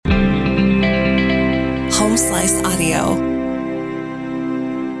Slice Audio.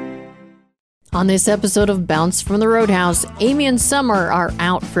 On this episode of Bounce from the Roadhouse, Amy and Summer are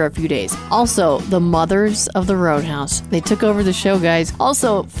out for a few days. Also, the mothers of the Roadhouse. They took over the show, guys.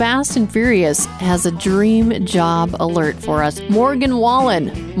 Also, Fast and Furious has a dream job alert for us. Morgan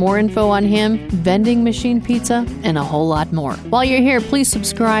Wallen. More info on him, vending machine pizza, and a whole lot more. While you're here, please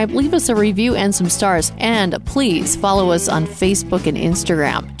subscribe, leave us a review and some stars, and please follow us on Facebook and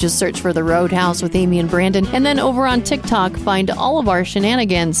Instagram. Just search for The Roadhouse with Amy and Brandon, and then over on TikTok, find all of our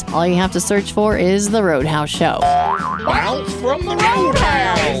shenanigans. All you have to search for is The Roadhouse Show. Bounce from the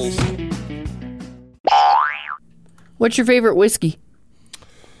Roadhouse! What's your favorite whiskey?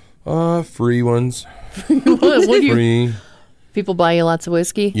 Free ones. Free. People buy you lots of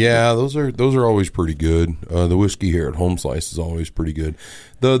whiskey? Yeah, those are always pretty good. The whiskey here at Home Slice is always pretty good.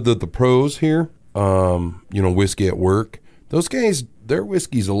 The pros here, whiskey at work. Those guys, their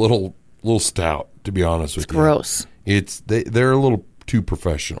whiskey's a little stout, to be honest with you. Gross. They're a little too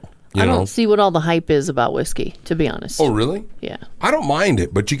professional. I don't see what all the hype is about whiskey, to be honest. Oh, really? Yeah. I don't mind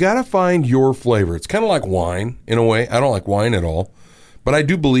it, but you got to find your flavor. It's kind of like wine, in a way. I don't like wine at all. But I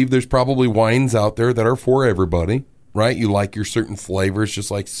do believe there's probably wines out there that are for everybody, right? You like your certain flavors,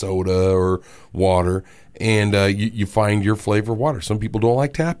 just like soda or water, and you find your flavor of water. Some people don't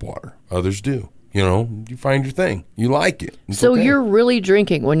like tap water. Others do. You find your thing. You like it. So okay. You're really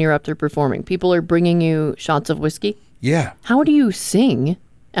drinking when you're up there performing. People are bringing you shots of whiskey? Yeah. How do you sing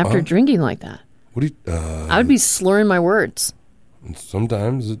after drinking like that? What do you? I would be slurring my words.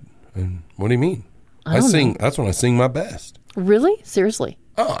 Sometimes. What do you mean? I sing. Know. That's when I sing my best. Really? Seriously?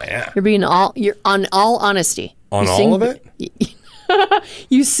 Oh yeah. You're on all honesty. On all of it?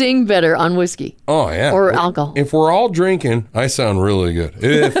 You sing better on whiskey. Oh yeah. Or alcohol. If we're all drinking, I sound really good.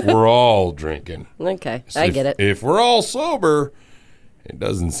 If we're all drinking. Okay, I get it. If we're all sober, it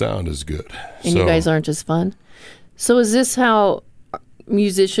doesn't sound as good. And you guys aren't as fun. So is this how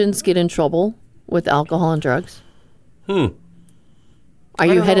musicians get in trouble with alcohol and drugs? Are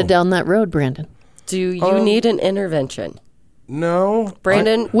you headed down that road, Brandon? Do you need an intervention? No.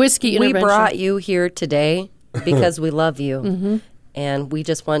 Brandon, whiskey intervention. We brought you here today because we love you. Mm-hmm. And we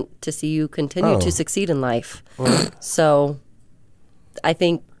just want to see you continue to succeed in life. So I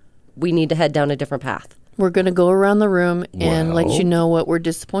think we need to head down a different path. We're going to go around the room and let you know what we're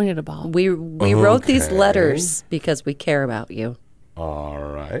disappointed about. We wrote these letters because we care about you. All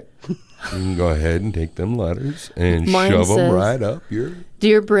right. You can go ahead and take them letters and Mine shove says, them right up your...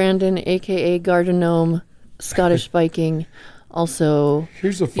 Dear Brandon, a.k.a. Garden Gnome, Scottish Viking, also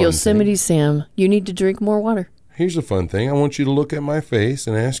Here's a fun Yosemite thing. Sam, you need to drink more water. Here's a fun thing. I want you to look at my face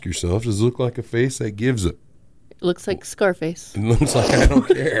and ask yourself, does it look like a face that gives it? It looks like Scarface. It looks like I don't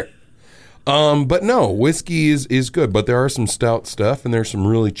care. But no, whiskey is good, but there are some stout stuff, and there's some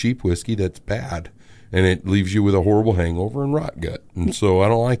really cheap whiskey that's bad, and it leaves you with a horrible hangover and rot gut, and so I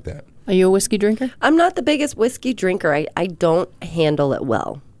don't like that. Are you a whiskey drinker? I'm not the biggest whiskey drinker. I don't handle it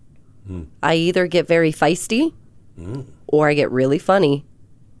well. I either get very feisty, or I get really funny,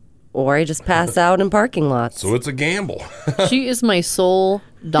 or I just pass out in parking lots. So it's a gamble. She is my soul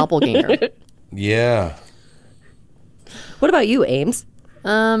doppelganger. Yeah. What about you, Ames?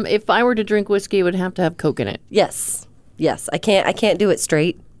 If I were to drink whiskey, it would have to have Coke in it. Yes. I can't do it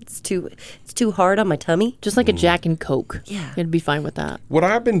straight. It's too hard on my tummy. Just like a Jack and Coke. Yeah. It'd be fine with that. What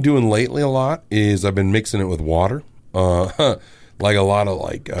I've been doing lately a lot is I've been mixing it with water. Like a lot of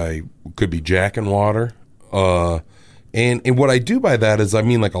I could be Jack and water. And what I do by that is I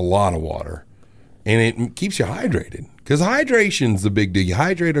mean like a lot of water. And it keeps you hydrated. Because hydration's the big deal. You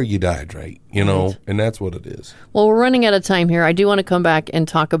hydrate or you dehydrate, and that's what it is. Well, we're running out of time here. I do want to come back and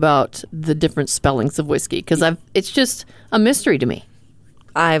talk about the different spellings of whiskey because it's just a mystery to me.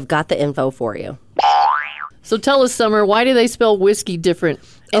 I've got the info for you. So tell us, Summer, why do they spell whiskey different?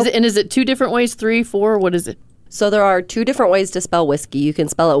 Is it 2 different ways, 3, 4? What is it? So there are 2 different ways to spell whiskey. You can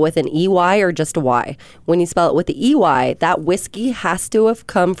spell it with an EY or just a Y. When you spell it with the EY, that whiskey has to have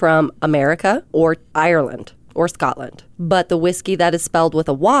come from America or Ireland or Scotland. But the whiskey that is spelled with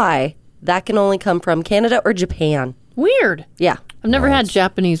a Y, that can only come from Canada or Japan. Weird. Yeah. I've never had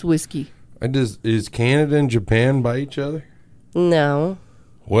Japanese whiskey. Is Canada and Japan by each other? No.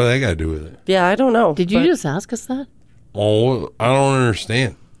 What do they got to do with it? Yeah, I don't know. Did you just ask us that? Oh, I don't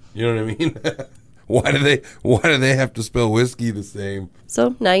understand. You know what I mean? Why do they have to spell whiskey the same?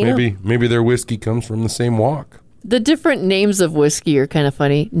 So now you know. Maybe their whiskey comes from the same walk. The different names of whiskey are kind of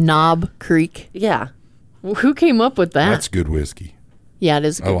funny. Knob Creek. Yeah. Who came up with that? That's good whiskey. Yeah, it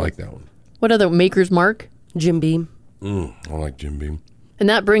is good. I like that one. What other? Maker's Mark? Jim Beam. I like Jim Beam. And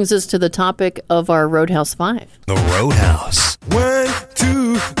that brings us to the topic of our Roadhouse 5. The Roadhouse. 1,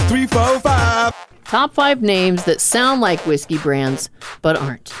 2, 3, 4, 5. Top 5 names that sound like whiskey brands, but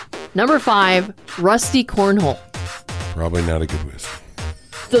aren't. Number 5, Rusty Cornhole. Probably not a good whiskey.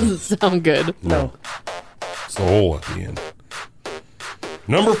 Doesn't sound good. No. It's the hole at the end.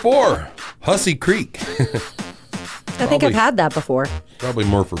 Number 4, Hussy Creek. I think I've had that before. Probably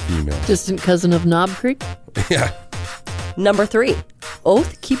more for females. Distant cousin of Knob Creek. Yeah. Number 3,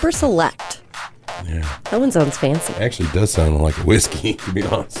 Oath Keeper Select. Yeah. That one sounds fancy. Actually does sound like a whiskey, to be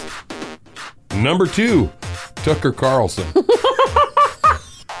honest. Number 2, Tucker Carlson.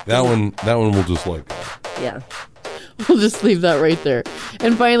 That one we'll just like. Yeah. We'll just leave that right there.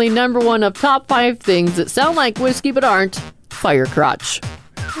 And finally, number 1 of top 5 things that sound like whiskey but aren't. Fire crotch.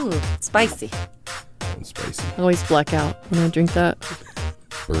 Spicy. Sounds spicy. I always black out when I drink that.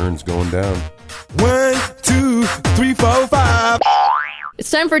 Burns going down. 1, 2, 3, 4, 5. It's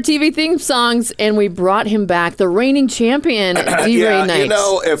time for TV theme songs, and we brought him back, the reigning champion, D-Ray Yeah, Knight. you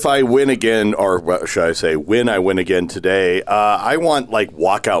know, if I win again, or what should I say, when I win again today, I want like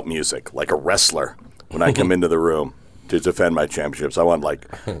walkout music, like a wrestler when I come into the room to defend my championships. I want like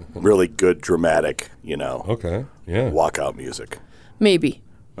really good, dramatic, Okay. Yeah. walkout music. Maybe.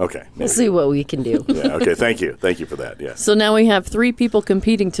 Okay. We'll see what we can do. Yeah, okay, thank you. Thank you for that, yes. So now we have 3 people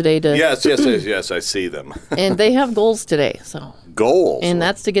competing today to, Yes, I see them. and they have goals today. So, Goals. and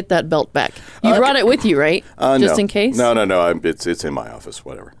that's to get that belt back. You brought it with you, right? Just no. in case. No. It's in my office,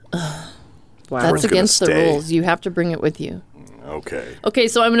 whatever. Wow. That's It's gonna against the stay. rules. You have to bring it with you. Okay. Okay,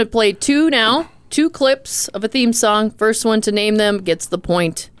 so I'm going to play 2 now. 2 clips of a theme song. First one to name them gets the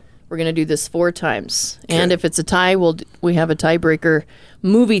point. We're going to do this 4 times. And if it's a tie, we have a tiebreaker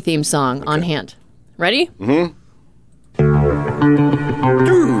movie theme song on hand. Ready? Mm-hmm.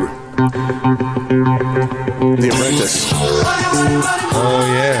 The Apprentice. Oh,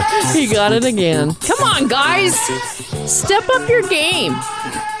 yeah. He got it again. Come on, guys. Step up your game.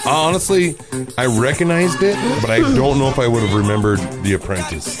 Honestly, I recognized it, but I don't know if I would have remembered The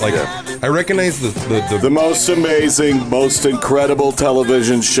Apprentice. Like, I recognize The most amazing, most incredible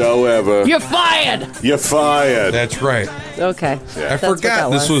television show ever. You're fired. You're fired. That's right. Okay. I That's what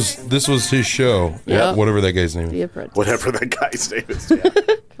forgot that this was his show. Yeah. Whatever that guy's name The is. Apprentice. Whatever that guy's name is. Yeah.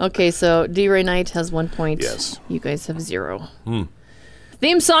 Okay, so D-Ray Knight has 1 point. Yes. You guys have 0.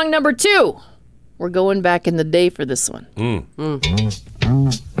 Theme song number 2. We're going back in the day for this one.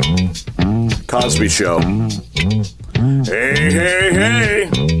 Cosby Show. Hey, hey, hey.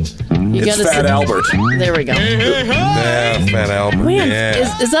 You It's gotta Fat Albert. There we go. Yeah, Fat Albert. Man,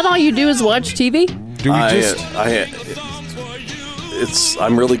 Yeah. is that all you do is watch TV? Do we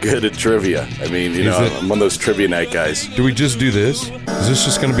I'm really good at trivia. I mean, Is it- I'm one of those trivia night guys. do we just do this? Is this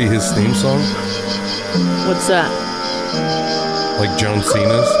just going to be his theme song? What's that? Like John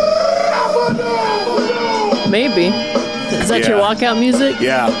Cena's? Maybe. Is that your Yeah. walkout music?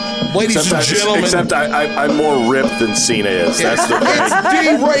 Yeah. Ladies and gentlemen. Except I'm more ripped than Cena is. That's the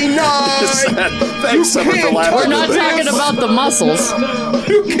thing. D-Ray Knight! Thanks, Summer, for laughing. We're not talking about the muscles.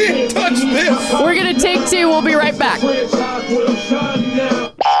 You can't touch this! We're going to take 2. We'll be right back.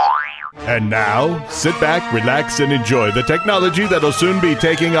 And now, sit back, relax, and enjoy the technology that'll soon be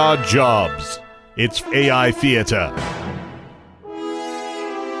taking our jobs. It's AI Theater.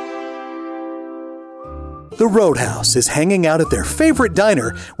 The Roadhouse is hanging out at their favorite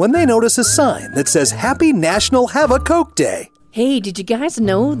diner when they notice a sign that says Happy National Have a Coke Day. Hey, did you guys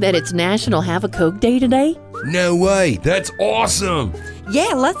know that it's National Have a Coke Day today? No way! That's awesome!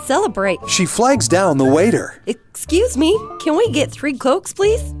 Yeah, let's celebrate. She flags down the waiter. Excuse me, can we get 3 Cokes,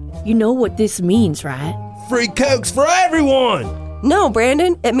 please? You know what this means, right? Free Cokes for everyone! No,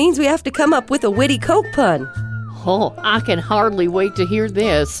 Brandon, it means we have to come up with a witty Coke pun. Oh, I can hardly wait to hear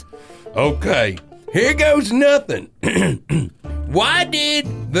this. Okay, here goes nothing. Why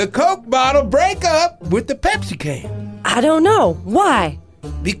did the Coke bottle break up with the Pepsi can? I don't know. Why?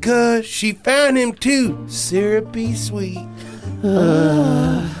 Because she found him too syrupy sweet.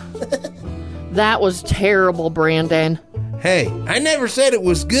 That was terrible, Brandon. Hey, I never said it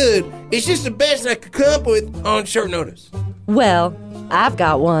was good. It's just the best I could come up with on short notice. Well, I've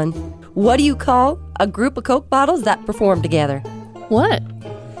got one. What do you call a group of Coke bottles that perform together? What?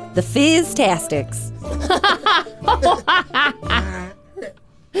 The Fizz-tastics.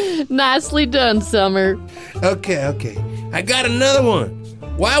 Nicely done, Summer. Okay. I got another one.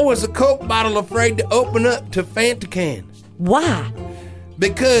 Why was a Coke bottle afraid to open up to Fanta can? Why?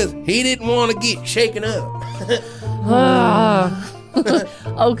 Because he didn't want to get shaken up.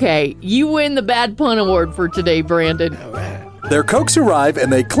 Okay, you win the Bad Pun Award for today, Brandon. Their Cokes arrive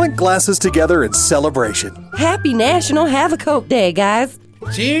and they clink glasses together in celebration. Happy National Have a Coke Day, guys.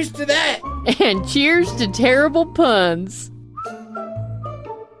 Cheers to that. And cheers to terrible puns.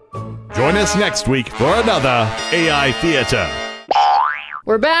 Join us next week for another AI Theater.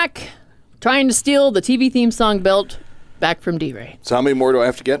 We're back, trying to steal the TV theme song belt back from D-Ray. So how many more do I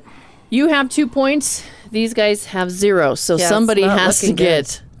have to get? You have 2 points. These guys have 0. So Yeah, somebody it's not has to looking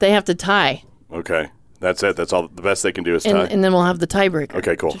get. They have to tie, Okay. That's it. That's all. The best they can do is tie. and then we'll have the tiebreaker.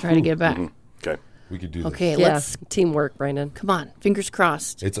 Okay, cool. To try to get back. Okay. We could do this. Okay, Yeah, let's teamwork, Brandon. come on. Fingers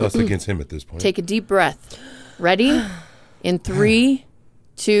crossed. It's us against him at this point. Take a deep breath. Ready? In 3,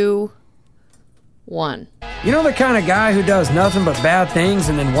 2, 1. You know the kind of guy who does nothing but bad things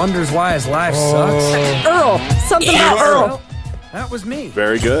and then wonders why his life sucks? Earl! Something about Earl! That was me.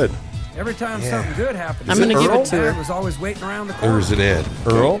 Very good. Every time something good happened, I'm gonna give it to her. I was always waiting around the corner. Or is it Ed?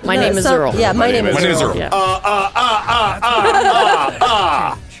 Earl? My name is Earl. Yeah, my name is My name is Earl. Earl. Yeah.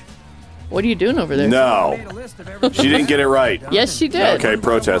 What are you doing over there? No. She didn't get it right. Yes, she did. Okay,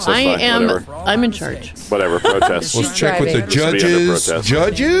 protest. That's fine. Whatever. I'm in charge. Whatever. Protest. Let's check with the driving. This will be under judges. protest.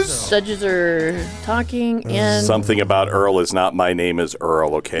 Judges? Judges are talking and Something about Earl is not my name is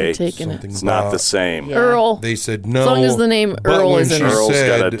Earl, okay? taking it. Something It's not about- the same. Yeah. Earl. They said no. As long as the name but Earl when is in she it. Earl's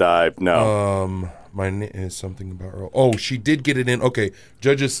said, gotta die. No. My name is something about Earl. Oh, she did get it in. Okay.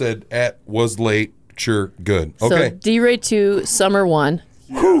 Judges said was late. Sure. Good. Okay. So D-Ray 2, Summer 1.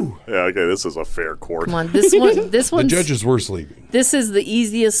 Yeah, okay, this is a fair court. Come on, this one. This the one. judges were sleeping. This is the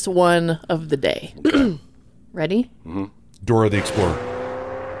easiest one of the day. Ready? Dora the Explorer.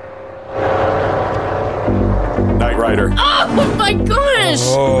 Knight Rider. Oh my gosh!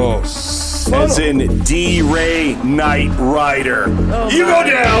 Oh, As in D-Ray Knight Rider. You go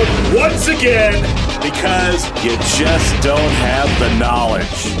down once again because you just don't have the knowledge.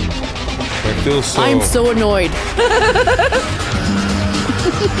 I feel so. I'm so annoyed.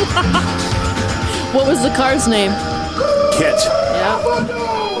 What was the car's name? Kit. Yeah.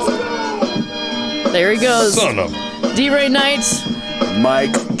 There he goes. Son of. D-Ray Knight,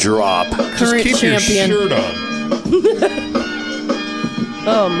 Mic drop. Just current keep champion. your shirt on.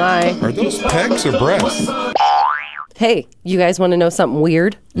 Oh, my. Are those pecs or breasts? Hey, you guys want to know something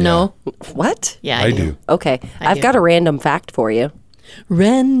weird? No. What? Yeah, I do. Okay, I've do. got a random fact for you.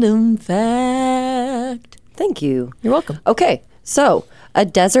 Random fact. Thank you. You're welcome. Okay, so a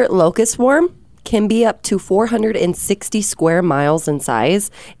desert locust worm can be up to 460 square miles in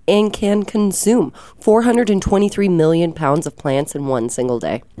size and can consume 423 million pounds of plants in one single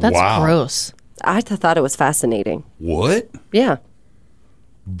day. That's Wow. gross. I thought it was fascinating. What? Yeah,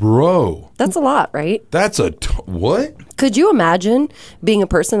 Bro. that's a lot, right? That's what? Could you imagine being a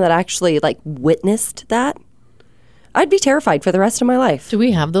person that actually witnessed that? I'd be terrified for the rest of my life. Do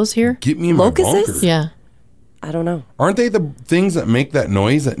we have those here? Get me in my Locusts? bunker. Yeah. I don't know. Aren't they the things that make that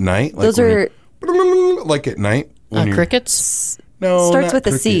noise at night? Like Those when are you- like at night. when you're- Crickets? No, starts not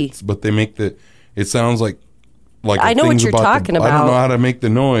with a C. crickets, but they make the. It sounds like I know what thing's you're about to- talking I don't know about. how to make the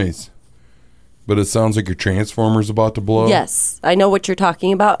noise, but it sounds like your transformer's about to blow. yes, I know what you're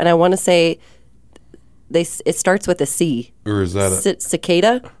talking about, and I want to say it starts with a C. Or is that a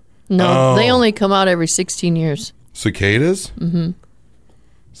Cicada? No, Oh. they only come out every 16 years. cicadas? Mm-hmm.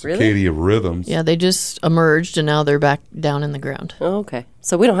 Cicadia rhythms. Yeah, they just emerged and now they're back down in the ground. Oh, okay,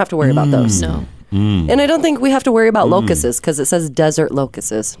 so we don't have to worry about those. No. And I don't think we have to worry about locusts because it says desert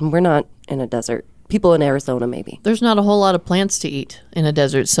locusts. We're not in a desert. People in Arizona, maybe. There's not a whole lot of plants to eat in a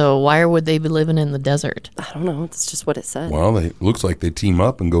desert, so why would they be living in the desert? I don't know. It's just what it said. Well, it looks like they team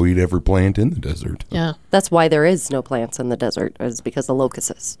up and go eat every plant in the desert. Yeah. That's why there is no plants in the desert, is because of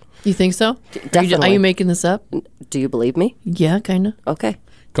locusts. You think so? Are Definitely. you making this up? Do you believe me? Yeah, kind of. Okay.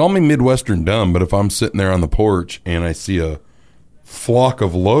 Call me Midwestern dumb, but if I'm sitting there on the porch and I see a flock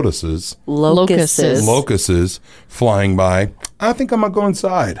of locusts Locusts. flying by, I think I'm going to go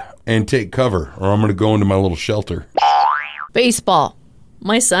inside and take cover, or I'm going to go into my little shelter. Baseball.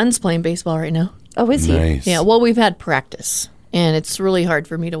 My son's playing baseball right now. Oh, is he? Nice. Yeah, well, we've had practice, and it's really hard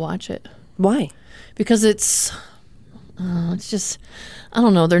for me to watch it Why? because it's just, I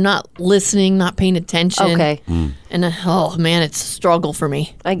don't know, they're not listening, not paying attention. Okay. And oh man, it's a struggle for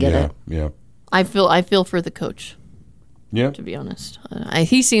me. I get yeah, it. yeah. I feel for the coach, Yeah. to be honest.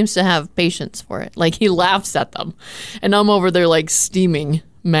 He seems to have patience for it. Like he laughs at them, and I'm over there like steaming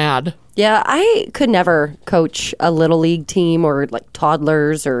mad. Yeah, I could never coach a little league team or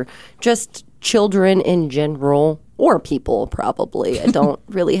toddlers or just children in general or people probably. I don't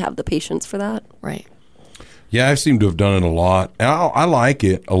really have the patience for that. Right. Yeah, I seem to have done it a lot. I like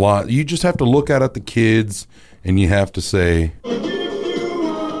it a lot. You just have to look out at the kids and you have to say,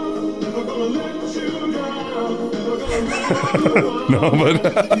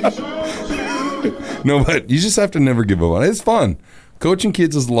 no, but you just have to never give up on it. It's fun. Coaching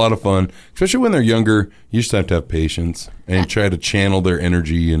kids is a lot of fun, especially when they're younger. You just have to have patience and try to channel their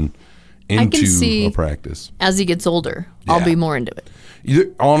energy and into see a practice. as he gets older, I'll be more into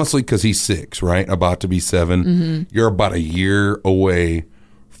it. Honestly, because he's 6, right? About to be 7. You're about a year away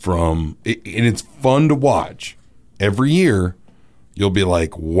from it, and it's fun to watch. Every year, you'll be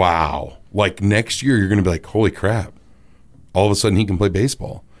like, wow. Like next year, you're going to be like, holy crap. All of a sudden, he can play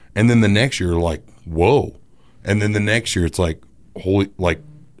baseball. And then the next year, like, whoa. And then the next year, it's like, holy, like,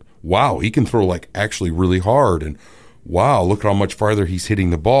 wow, he can throw like actually really hard. And wow, look at how much farther he's hitting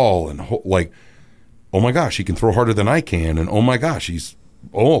the ball. And like, oh my gosh, he can throw harder than I can. And oh my gosh,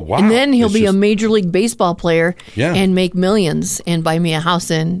 oh wow. And then he'll be a Major League Baseball player Yeah. and make millions and buy me a house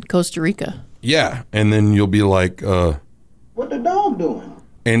in Costa Rica. Yeah. And then you'll be like, What the dog doing?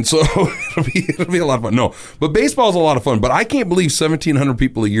 and so it'll be a lot of fun. No, but baseball's a lot of fun. But I can't believe 1,700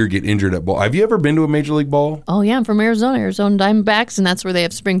 people a year get injured at ball. Have you ever been to a Major League ball? Oh, yeah, I'm from Arizona Diamondbacks, and that's where they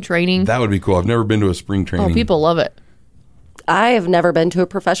have spring training. That would be cool. I've never been to a spring training. Oh, people love it. I have never been to a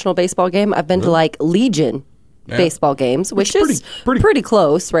professional baseball game. I've been to like Legion baseball games, which is pretty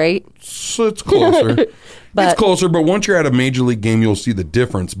close, right? So it's closer. It's closer, but once you're at a Major League game, you'll see the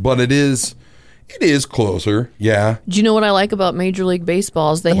difference. But it is closer, yeah. Do you know what I like about Major League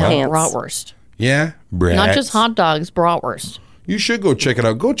Baseball is they have pants. bratwurst. Yeah, Not just hot dogs, bratwurst. You should go check it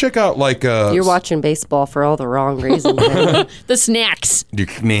out. Go check out like You're watching baseball for all the wrong reasons. man. The snacks. you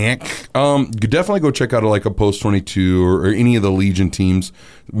definitely go check out like a Post 22 or any of the Legion teams.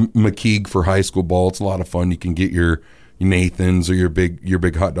 McKeague for high school ball. It's a lot of fun. You can get your Nathans or your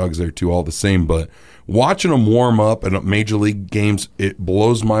big hot dogs there too, all the same. But watching them warm up at Major League games, it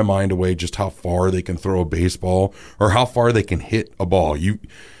blows my mind away just how far they can throw a baseball or how far they can hit a ball.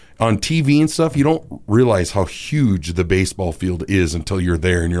 On TV and stuff, you don't realize how huge the baseball field is until you're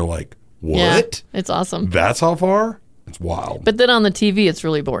there and you're like, what? Yeah, it's awesome. That's how far? It's wild. But then on the TV, it's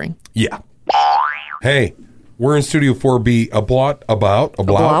really boring. Yeah. Hey, we're in Studio 4B about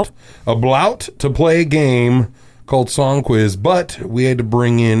to play a game called Song Quiz, but we had to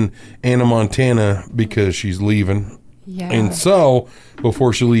bring in Anna Montana because she's leaving. Yeah. And so,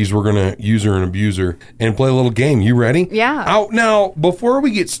 before she leaves, we're going to use her and abuse her and play a little game. You ready? Yeah. Now, before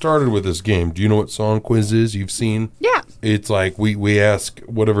we get started with this game, do you know what Song Quiz is? You've seen? Yeah. It's like we ask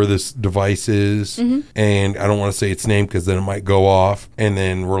whatever this device is, and I don't want to say its name because then it might go off. And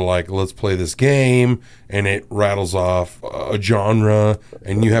then we're like, let's play this game, and it rattles off a genre,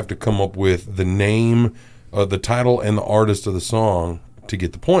 and you have to come up with the name, the title, and the artist of the song to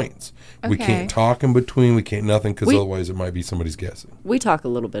get the points. We Okay. can't talk in between. We can't nothing because otherwise it might be somebody's guessing. We talk a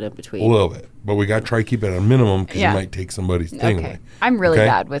little bit in between. A little bit. But we got to try to keep it at a minimum because Yeah. you might take somebody's thing Okay. away. I'm really Okay?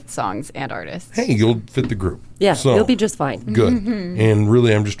 bad with songs and artists. Hey, you'll fit the group. Yeah, So, you'll be just fine. Good. And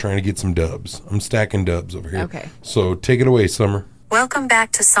really, I'm just trying to get some dubs. I'm stacking dubs over here. Okay. So take it away, Summer. Welcome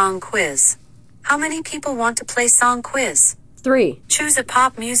back to Song Quiz. How many people want to play Song Quiz? 3, Choose a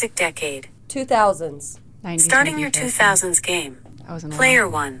pop music decade. 2000s. 90s, Starting your 90s. 2000s game. I wasn't Player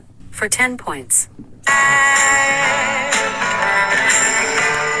alive. 1 for 10 points.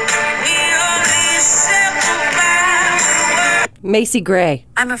 Macy Gray.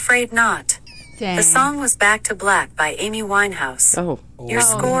 I'm afraid not. Dang. The song was Back to Black by Amy Winehouse. Oh. Your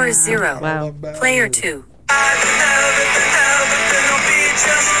score is 0. Wow. Player 2.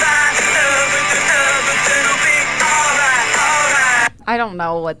 I don't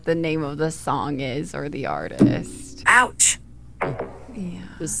know what the name of the song is or the artist. Ouch.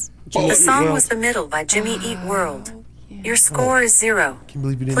 Was The song was The Middle by Jimmy Eat World. Your score is 0. Can't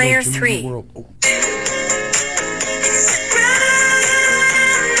believe you didn't Player know Jimmy 3. Eat World. Oh.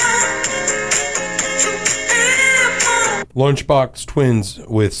 Lunchbox Twins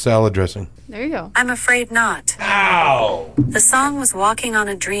with salad dressing. There you go. I'm afraid not. Ow! The song was Walking on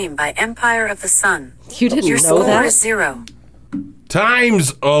a Dream by Empire of the Sun. You didn't Your know score that? is 0.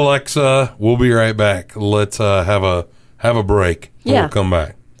 Times, Alexa. We'll be right back. Let's have a break. And Yeah. We'll come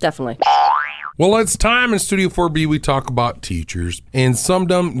back. Definitely. Well, it's time in Studio 4B. We talk about teachers. And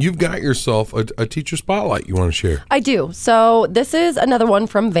you've got yourself a teacher spotlight you want to share. I do. So this is another one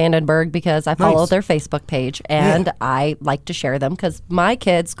from Vandenberg because I follow Nice. their Facebook page and I like to share them because my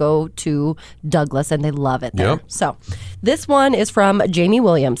kids go to Douglas and they love it there. Yep. So this one is from Jamie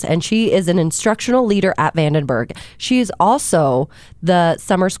Williams and she is an instructional leader at Vandenberg. She is also the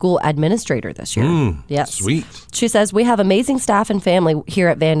summer school administrator this year. Yes. Sweet. She says, we have amazing staff and family here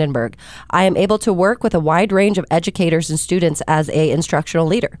at Vandenberg. I am able to work with a wide range of educators and students as a instructional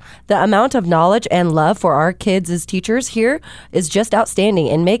leader. The amount of knowledge and love for our kids as teachers here is just outstanding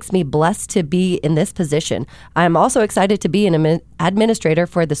and makes me blessed to be in this position. I am also excited to be an administrator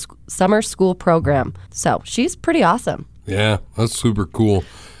for the summer school program. So she's pretty awesome. Yeah, that's super cool.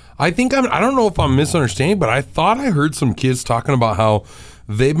 I think I don't know if I'm misunderstanding, but I thought I heard some kids talking about how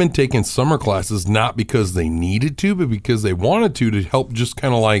they've been taking summer classes not because they needed to, but because they wanted to help just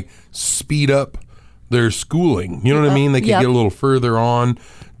kind of like speed up their schooling. You know what I mean? They could get a little further on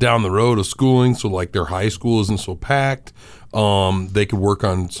down the road of schooling, so like their high school isn't so packed. They could work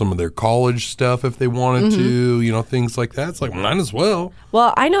on some of their college stuff if they wanted to, you know, things like that. It's like, might as well.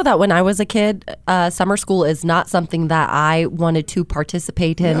 Well, I know that when I was a kid, summer school is not something that I wanted to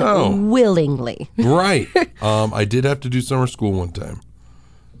participate in willingly. Right. I did have to do summer school one time,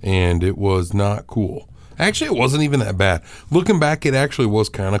 and it was not cool. Actually, it wasn't even that bad. Looking back, it actually was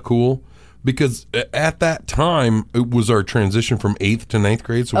kind of cool. Because at that time, it was our transition from 8th to 9th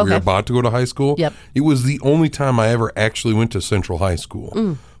grade, so we were about to go to high school. Yep. It was the only time I ever actually went to Central High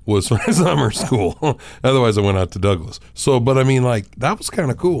School, was my summer school. Otherwise, I went out to Douglas. So, but I mean, like, that was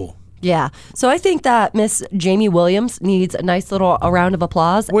kind of cool. Yeah. So I think that Miss Jamie Williams needs a nice little round of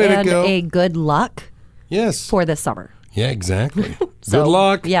applause and a good luck for this summer. Yeah, exactly. Good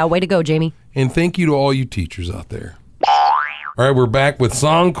luck. Yeah, way to go, Jamie. And thank you to all you teachers out there. All right, we're back with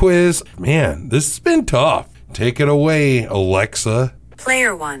Song Quiz. Man, this has been tough. Take it away, Alexa.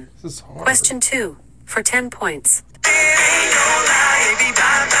 Player 1. Question 2 for 10 points.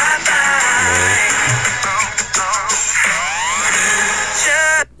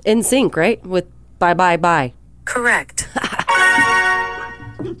 In sync, right? With Bye Bye Bye. Correct.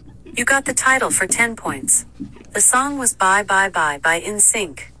 You got the title for 10 points. The song was Bye Bye Bye by In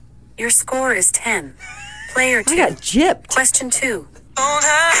Sync. Your score is 10. Player 2. I got gypped. Question 2.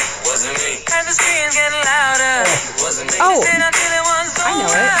 Wasn't me. I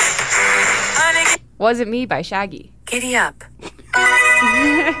know it. Wasn't Me by Shaggy. Giddy up.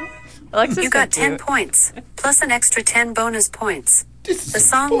 Alexa's you got so 10 cute. points, plus an extra 10 bonus points. The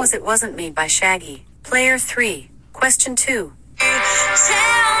song was It Wasn't Me by Shaggy. Player 3. Question 2.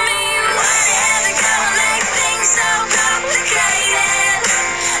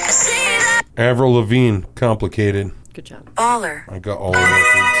 Avril Lavigne, Complicated. Good job. Baller. I got all the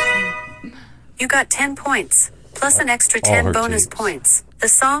records. You got 10 points, plus an extra 10 bonus points. The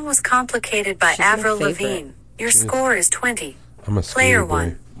song was Complicated by Avril Lavigne. Your score is 20. I'm a Player skater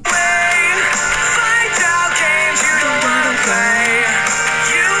boy.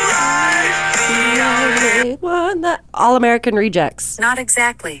 1. All American Rejects. Not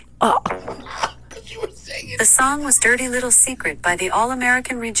exactly. The song was Dirty Little Secret by the All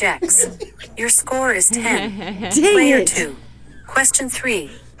American Rejects. Your score is 10. Player 2. Question 3.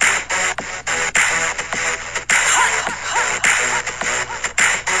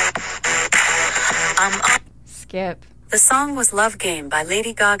 Skip. The song was Love Game by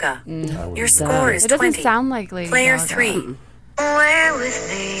Lady Gaga. Your score is It doesn't 20. sound like Lady Player Gaga. 3. Away with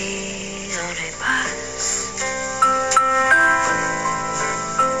me, only pass.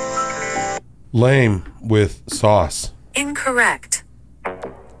 Lame with Sauce. Incorrect.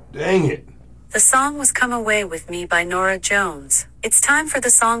 Dang it. The song was Come Away With Me by Norah Jones. It's time for the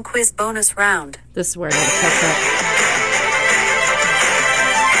song quiz bonus round. This is where I gotta catch up.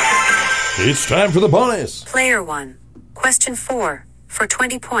 It's time for the bonus. Player 1. Question 4 for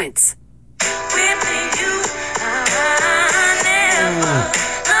 20 points.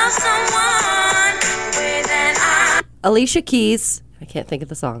 Alicia Keys. I can't think of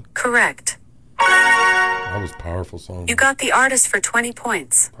the song. Correct. That was a powerful song. You got the artist for 20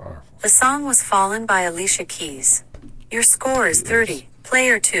 points. Powerful. The song was Fallen by Alicia Keys. Your score is 30.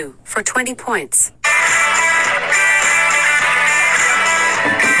 Player 2 for 20 points.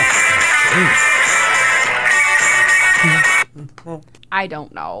 I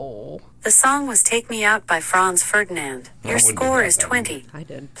don't know. The song was Take Me Out by Franz Ferdinand. Your score is 20. I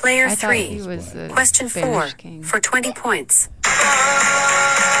did. Player I thought 3. he was the Question 4 Spanish king. for 20 points.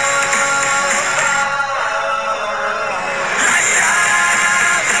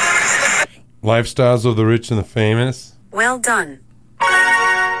 Lifestyles of the Rich and the Famous. Well done.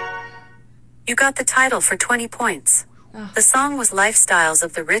 You got the title for 20 points. The song was Lifestyles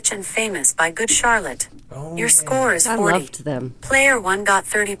of the Rich and Famous by Good Charlotte. Your score is 40. I loved them. Player 1 got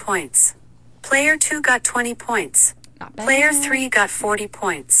 30 points. Player 2 got 20 points. Not bad. Player 3 got 40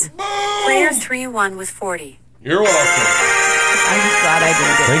 points. Player 3 won with 40. You're welcome. I'm just glad I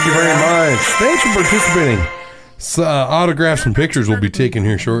didn't get Thank you very much. Thanks for participating. So, autographs and pictures will be taken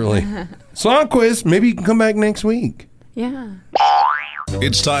here shortly. Song quiz. Maybe you can come back next week. Yeah.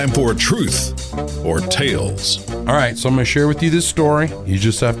 It's time for Truth or Tales. All right, so I'm going to share with you this story. You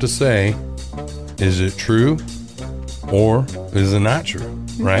just have to say, is it true or is it not true?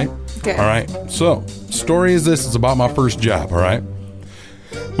 Right? Okay. All right. So, story is this. It's about my first job. All right.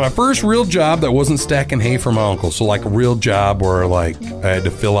 My first real job that wasn't stacking hay for my uncle. So like a real job where like I had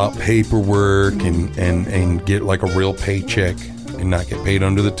to fill out paperwork and get like a real paycheck and not get paid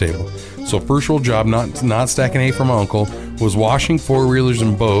under the table. So first real job, not stacking hay for my uncle, was washing four-wheelers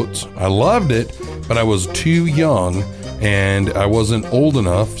and boats. I loved it, but I was too young and I wasn't old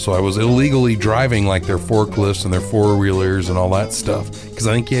enough, so I was illegally driving like their forklifts and their four-wheelers and all that stuff, because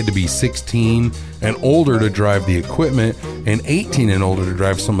I think you had to be 16 and older to drive the equipment and 18 and older to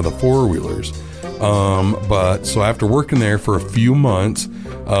drive some of the four-wheelers. But so after working there for a few months,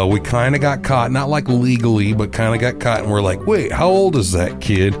 we kind of got caught, not like legally, but kind of got caught, and we're like, wait, how old is that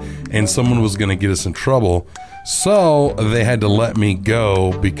kid? And someone was going to get us in trouble. So they had to let me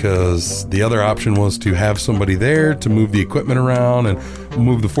go because the other option was to have somebody there to move the equipment around and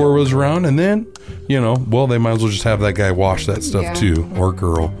move the four-wheelers around. And then, well, they might as well just have that guy wash that stuff too, or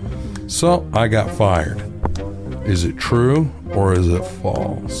girl. So I got fired. Is it true or is it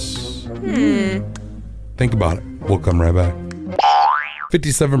false? Think about it. We'll come right back.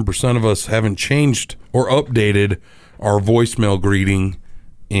 57% of us haven't changed or updated our voicemail greeting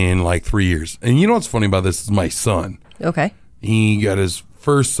in like 3 years. And you know what's funny about this is my son. Okay. He got his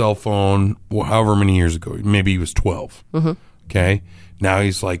first cell phone, however many years ago. Maybe he was 12. Mm-hmm. Okay. Now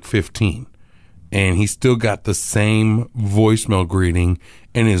he's like 15. And he still got the same voicemail greeting,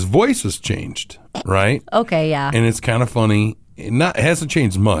 and his voice has changed, right? Okay, yeah. And it's kind of funny. It hasn't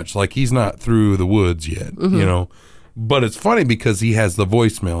changed much. Like, he's not through the woods yet, But it's funny because he has the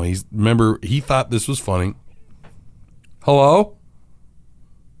voicemail. Remember, he thought this was funny. Hello?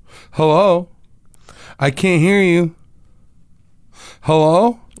 Hello? I can't hear you.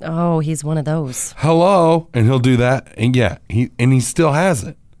 Hello? Oh, he's one of those. Hello? And he'll do that. And yeah, he still has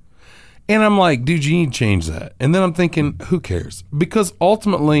it. And I'm like, dude, you need to change that. And then I'm thinking, who cares? Because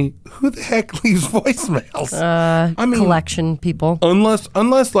ultimately, who the heck leaves voicemails? Collection people.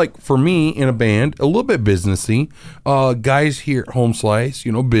 Unless like for me in a band, a little bit businessy, guys here at Home Slice,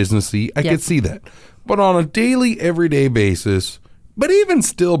 businessy, I could see that. But on a daily, everyday basis, but even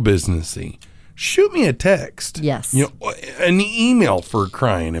still businessy, shoot me a text. Yes. An email for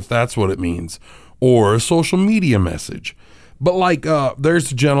crying, if that's what it means, or a social media message. But like,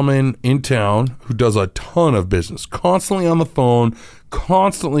 there's a gentleman in town who does a ton of business, constantly on the phone,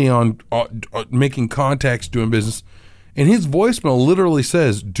 constantly on making contacts, doing business. And his voicemail literally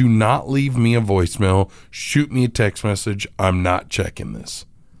says, do not leave me a voicemail. Shoot me a text message. I'm not checking this.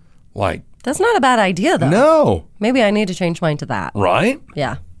 Like, that's not a bad idea, though. No. Maybe I need to change mine to that. Right?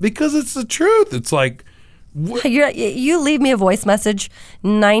 Yeah. Because it's the truth. It's like, you leave me a voice message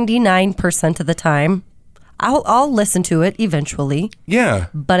 99% of the time. I'll listen to it eventually. Yeah.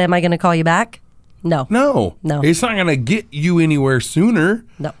 But am I going to call you back? No. No. It's not going to get you anywhere sooner.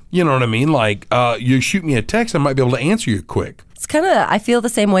 No. You know what I mean? Like, you shoot me a text, I might be able to answer you quick. It's kind of, I feel the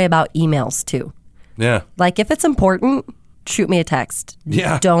same way about emails too. Yeah. Like, if it's important, shoot me a text.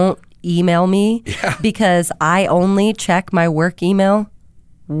 Yeah. Don't email me because I only check my work email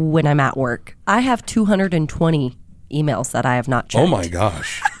when I'm at work. I have 220 emails that I have not checked. Oh my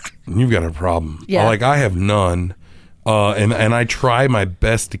gosh. You've got a problem. Yeah. Like, I have none, and I try my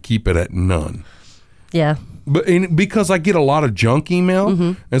best to keep it at none. Yeah. But because I get a lot of junk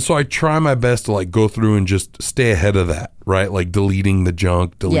email, and so I try my best to like go through and just stay ahead of that, right? Like deleting the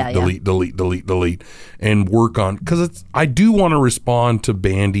junk, delete, and work on, because I do want to respond to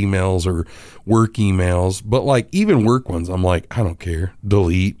band emails or work emails, but like even work ones, I'm like, I don't care,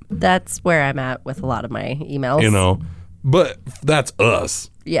 delete. That's where I'm at with a lot of my emails. But that's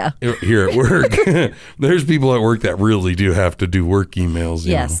us. Yeah. Here at work. There's people at work that really do have to do work emails.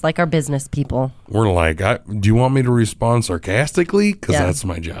 Yes, like our business people. We're like, do you want me to respond sarcastically? Because that's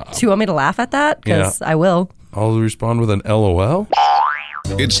my job. Do you want me to laugh at that? Because I will. I'll respond with an LOL.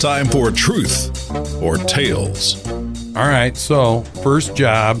 It's time for Truth or Tales. All right, so first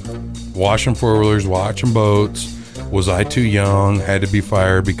job, washing four-wheelers, watching boats. Was I too young? Had to be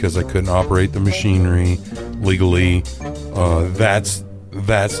fired because I couldn't operate the machinery legally. That's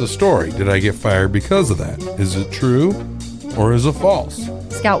the story. Did I get fired because of that? Is it true or is it false?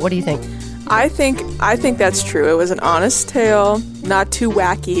 Scout, what do you think? I think that's true. It was an honest tale, not too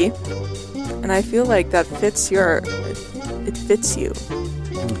wacky, and I feel like that fits it fits you.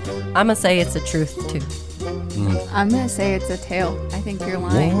 I'm gonna say it's the truth too. I'm going to say it's a tale. I think you're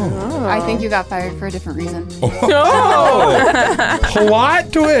lying. Oh. I think you got fired for a different reason. Plot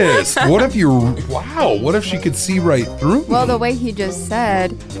twist. What if she could see right through me? Well, the way he just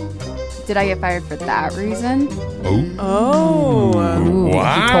said, did I get fired for that reason? Oh.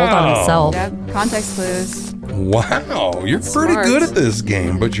 Wow. He told on himself. Yep, context clues. Wow, you're pretty good at this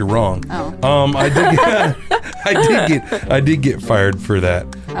game, but you're wrong. Oh. I did get fired for that.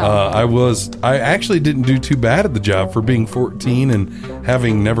 I actually didn't do too bad at the job for being 14 and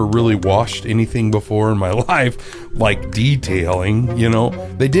having never really washed anything before in my life, like detailing, you know.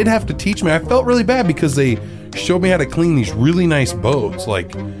 They did have to teach me. I felt really bad because they showed me how to clean these really nice boats,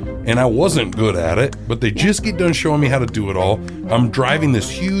 and I wasn't good at it, but they just get done showing me how to do it all. I'm driving this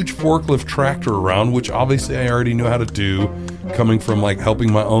huge forklift tractor around, which obviously I already knew how to do, coming from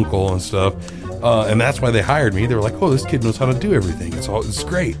helping my uncle and stuff. And that's why they hired me. They were like, "Oh, this kid knows how to do everything. It's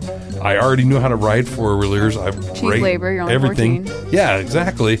great." I already knew how to ride four-wheelers. Cheap labor, you're only everything. 14. Yeah,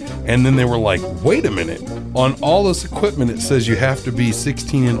 exactly. And then they were like, "Wait a minute. On all this equipment, it says you have to be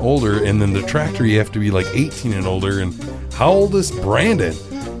 16 and older, and then the tractor you have to be 18 and older. And how old is Brandon?"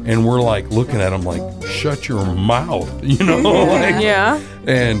 And we're looking at him "Shut your mouth," you know? Yeah.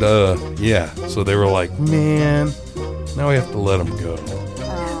 And so they were like, "Man, now we have to let him go."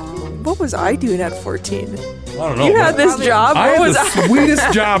 What was I doing at 14? I don't know. You had this job? I had the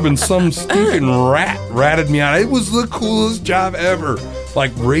sweetest job, and some stinking rat ratted me out. It was the coolest job ever.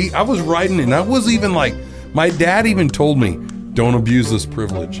 I was riding, and I was even my dad even told me, "Don't abuse this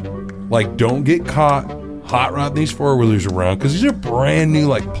privilege. Don't get caught hot rodding these four-wheelers around, because these are brand new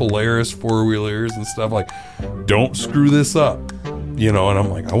Polaris four-wheelers and stuff. Don't screw this up." You know, and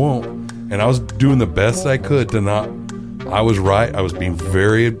I'm like, "I won't." And I was doing the best I could to not. I was right. I was being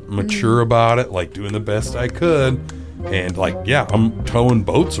very mature about it, doing the best I could. And I'm towing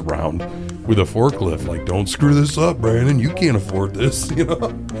boats around with a forklift. Don't screw this up, Brandon. You can't afford this, you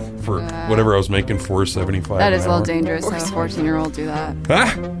know, for whatever I was making, $4.75. That is a little dangerous to have a 14-year-old do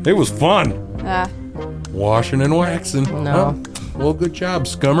that. It was fun. Washing and waxing. No. Well, good job,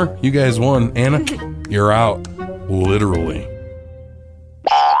 Scummer. You guys won. Anna, you're out. Literally.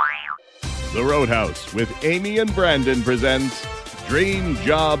 The Roadhouse with Amy and Brandon presents Dream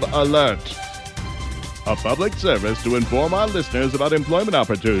Job Alert. A public service to inform our listeners about employment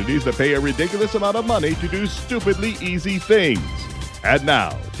opportunities that pay a ridiculous amount of money to do stupidly easy things. And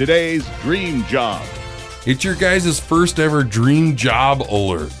now, today's Dream Job. It's your guys' first ever Dream Job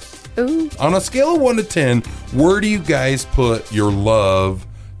Alert. Ooh. On a scale of 1 to 10, where do you guys put your love?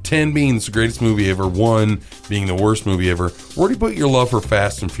 10 being it's the greatest movie ever, 1 being the worst movie ever. Where do you put your love for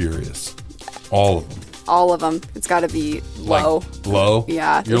Fast and Furious? All of them. All of them. It's got to be low. Low?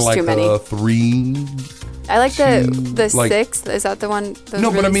 Yeah, You're there's too many. 3. I like the 6. Is that the one?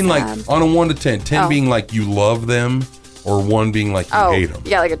 No, but I mean sad? On a 1 to 10. 10 being you love them, or 1 being you hate them.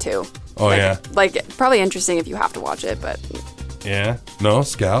 Yeah, a 2. Oh, yeah. Probably interesting if you have to watch it, but. Yeah. No,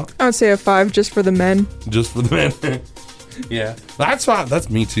 Scout? I would say a 5 just for the men. Just for the men. Yeah. That's fine. That's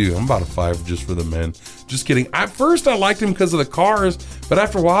me too. I'm about a 5 just for the men. Just kidding. At first I liked him because of the cars, but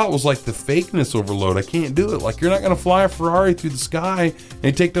after a while it was the fakeness overload. I can't do it. You're not going to fly a Ferrari through the sky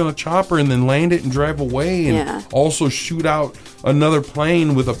and take down a chopper and then land it and drive away and also shoot out another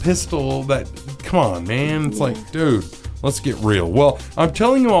plane with a pistol. Come on, man. It's dude, let's get real. Well, I'm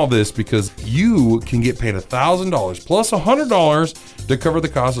telling you all this because you can get paid $1,000 plus $100 to cover the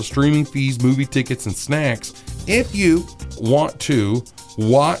cost of streaming fees, movie tickets, and snacks if you want to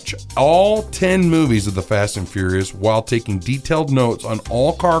watch all 10 movies of the Fast and Furious while taking detailed notes on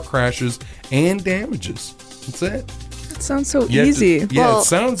all car crashes and damages. That's it. That sounds so easy. It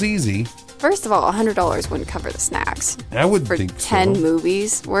sounds easy. First of all, $100 wouldn't cover the snacks. I would for think 10 so.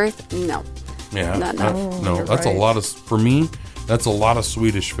 movies worth? No. Yeah. No. That's a lot for me. That's a lot of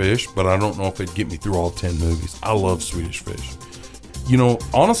Swedish Fish, but I don't know if it'd get me through all 10 movies. I love Swedish Fish. You know,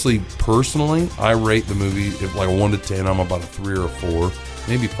 honestly, personally, I rate the movie if 1 to 10, I'm about a 3 or a 4,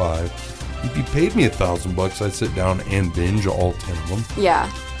 maybe 5. If you paid me $1,000, I'd sit down and binge all 10 of them.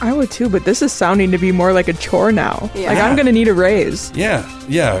 Yeah. I would too, but this is sounding to be more like a chore now. Yeah. I'm gonna need a raise. Yeah.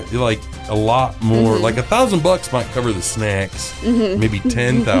 A lot more. $1,000 might cover the snacks. Maybe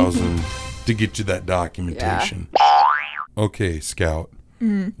 10,000 to get you that documentation. Yeah. Okay, Scout.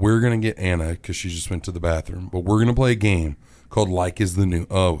 We're gonna get Anna because she just went to the bathroom, but we're gonna play a game called Like Is the New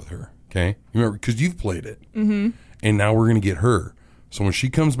with her. Okay, you remember because you've played it, and now we're gonna get her. So when she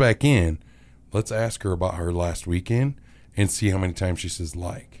comes back in, let's ask her about her last weekend and see how many times she says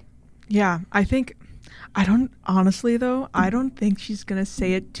like. Yeah, I don't think she's gonna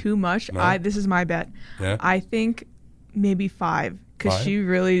say it too much. No? This is my bet. Yeah. I think maybe 5 because she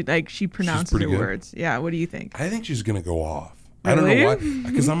really she pronounces her words. Yeah. What do you think? I think she's gonna go off. Really? I don't know why,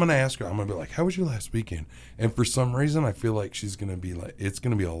 because I'm gonna ask her. I'm gonna be like, "How was your last weekend?" And for some reason, I feel like she's gonna be it's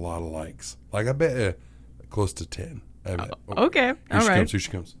gonna be a lot of likes. I bet close to 10. I bet. Okay. All right. Here she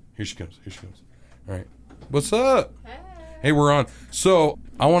comes. All right. What's up? Hey, we're on. So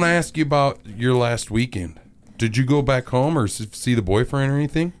I want to ask you about your last weekend. Did you go back home or see the boyfriend or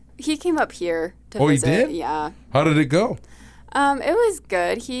anything? He came up here to visit. visit. He did? Yeah. How did it go? It was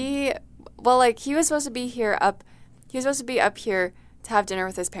good. He was supposed to be up here to have dinner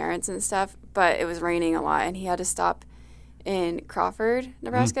with his parents and stuff, but it was raining a lot, and he had to stop in Crawford,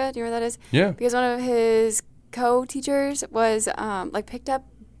 Nebraska. Do you know where that is? Yeah. Because one of his co-teachers was picked up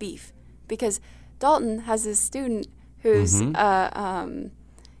beef, because Dalton has this student who's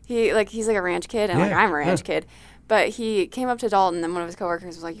he's like a ranch kid, and I'm a ranch kid, but he came up to Dalton, and one of his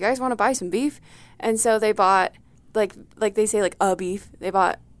coworkers was like, "You guys want to buy some beef?" And so they bought like they say like a beef. They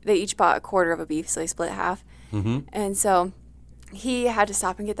each bought a quarter of a beef, so they split half. And so he had to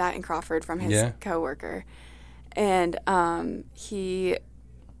stop and get that in Crawford from his coworker, and he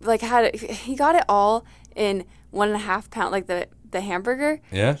got it all in 1.5 pound, like the hamburger.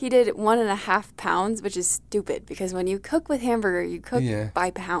 Yeah. He did 1.5 pounds, which is stupid because when you cook with hamburger, you cook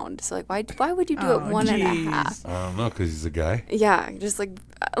by pound. So like, why would you do it 1.5? I don't know, because he's a guy. Yeah, just like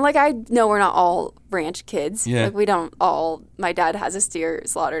I know we're not all ranch kids. Yeah. Like we don't all. My dad has a steer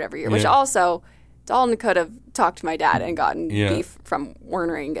slaughtered every year, which also Dalton could have talked to my dad and gotten beef from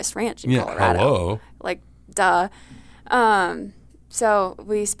Werner Angus Ranch in Colorado. Hello. Like, duh. So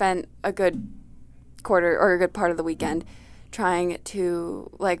we spent a good part of the weekend trying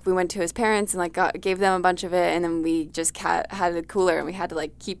to, we went to his parents and gave them a bunch of it, and then we just had a cooler, and we had to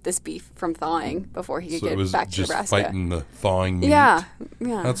keep this beef from thawing before he could get back to Nebraska. So it was just fighting the thawing meat? Yeah.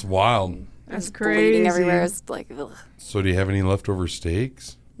 That's wild. That's crazy. Bleeding everywhere. It's ugh. So do you have any leftover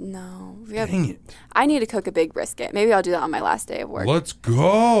steaks? No. Dang it. I need to cook a big brisket. Maybe I'll do that on my last day of work. Let's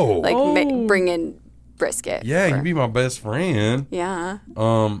go. Bring in brisket. Yeah, you'd be my best friend. Yeah.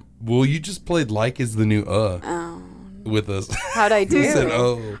 Well, you just played Like Is the New with us. How'd I do? You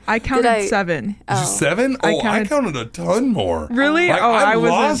said, I counted 7. Oh. 7? I counted a ton more. Really? I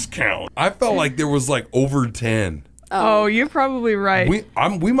lost count. I felt like there was over 10. Oh, you're probably right.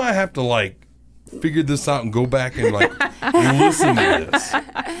 We might have to figure this out and go back and listen to this.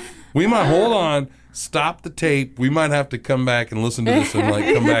 We might hold on, stop the tape. We might have to come back and listen to this and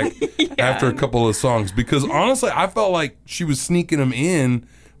come back after a couple of songs, because honestly, I felt like she was sneaking them in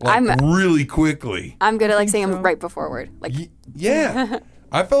really quickly. I'm good at saying them right before word. Yeah.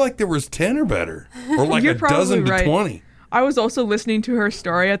 I felt like there was 10 or better, or a dozen to 20. I was also listening to her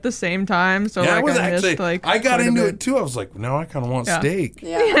story at the same time, so I got into it too. I was like, now I kind of want steak.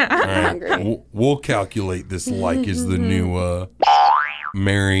 Yeah. All right. I'm hungry. We'll calculate this is the new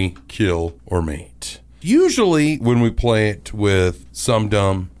marry, kill, or mate. Usually when we play it with Some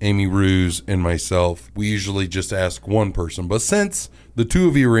Dumb, Amy Ruse, and myself, we usually just ask one person. But since the two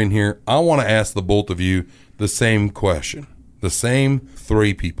of you are in here, I want to ask the both of you the same question. The same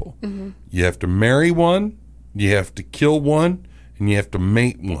 3 people. Mm-hmm. You have to marry one, you have to kill one, and you have to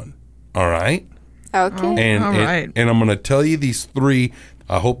mate one. All right? Okay. All right. And I'm going to tell you these 3.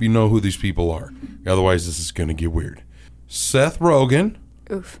 I hope you know who these people are. Otherwise, this is going to get weird. Seth Rogen.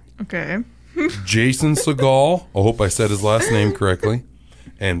 Oof. Okay. Jason Segel. I hope I said his last name correctly.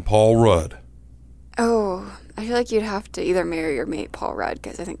 And Paul Rudd. Oh, I feel like you'd have to either marry or mate Paul Rudd,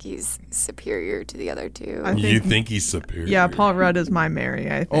 because I think he's superior to the other two. You think he's superior? Yeah, Paul Rudd is my Mary,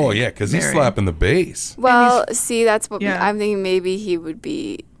 I think. Oh, yeah, because he's slapping the bass. Well, see, that's what I'm thinking. Maybe he would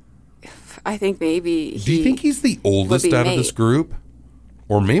be. I think maybe he. Do you think he's the oldest out of this group?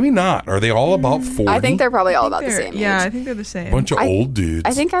 Or maybe not. Are they all about 40? I think they're probably all about the same age. Yeah, I think they're the same. Bunch of old dudes.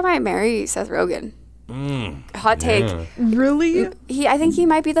 I think I might marry Seth Rogen. Hot take. Really? I think he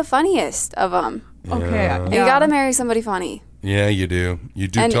might be the funniest of them. Yeah. Okay. Yeah. You gotta marry somebody funny. Yeah, you do. You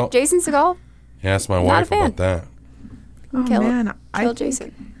do. And Jason Segel? Yeah, ask my wife about that. Kill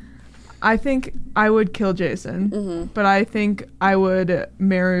Jason. I think I would kill Jason, but I think I would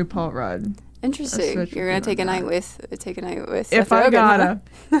marry Paul Rudd. Interesting. You're gonna take a night with Seth if Rogen, I gotta.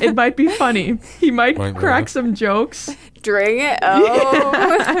 It might be funny. He might crack some jokes. During it.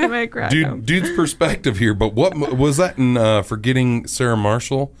 Oh, he might crack them. Dude's perspective here. But what was that in Forgetting Sarah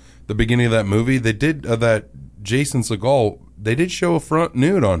Marshall? The beginning of that movie, they did that. Jason Segel. They did show a front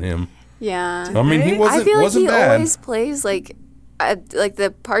nude on him. Yeah. I mean, he wasn't. I feel like he bad. always plays like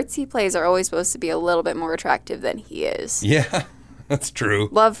the parts he plays are always supposed to be a little bit more attractive than he is. Yeah. That's true.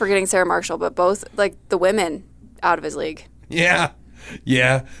 Love Forgetting Sarah Marshall, but both, the women, out of his league. Yeah.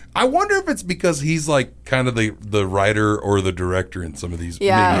 Yeah. I wonder if it's because he's kind of the writer or the director in some of these.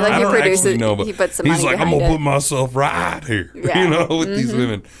 Yeah, maybe. he produces, he puts some money he's like, I'm going to put myself right here, with these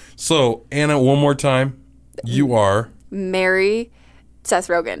women. So, Anna, one more time. You are. Marry Seth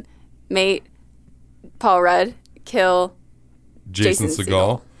Rogen. Mate Paul Rudd. Kill Jason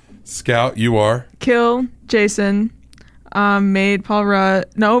Segel. Scout, you are. Kill Jason. Made Paul Rudd.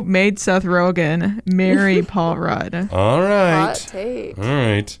 No, made Seth Rogen. Marry Paul Rudd. All right. Hot take. All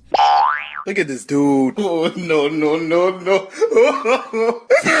right. Look at this dude. Oh, no, no, no, no.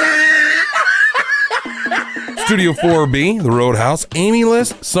 Studio 4B, the Roadhouse.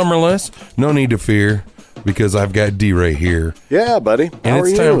 Amy-less, summerless, no need to fear because I've got D-Ray here. Yeah, buddy. And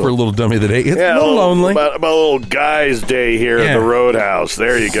it's time for a little dummy of the day. It's a little lonely. About a little guy's day here at the Roadhouse.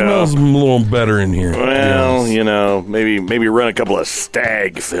 There you go. Smells a little better in here. Well, you know, maybe run a couple of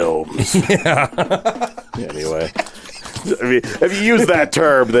stag films. Yeah. Anyway. I mean, if you use that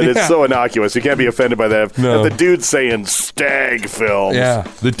term, then it's so innocuous. You can't be offended by that. No. If the dude's saying stag films. Yeah,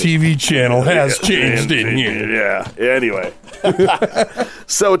 the TV channel has changed, didn't you? Yeah. Anyway.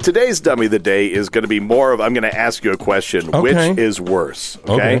 So today's dummy of the day is going to be more of, I'm going to ask you a question. Okay. Which is worse?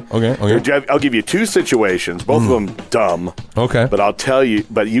 Okay? Okay. I'll give you two situations, both of them dumb. Okay.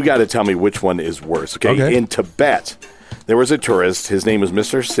 But you got to tell me which one is worse. Okay? In Tibet, there was a tourist. His name was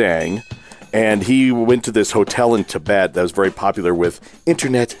Mr. Sang. And he went to this hotel in Tibet that was very popular with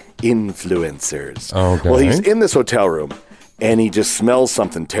internet influencers. Okay. Well, he's in this hotel room, and he just smells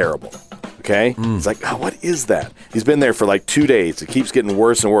something terrible. Okay? He's like, oh, what is that? He's been there for like 2 days. It keeps getting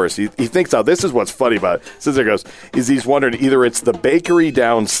worse and worse. He thinks, oh, this is what's funny about it. Says there goes, he's wondering either it's the bakery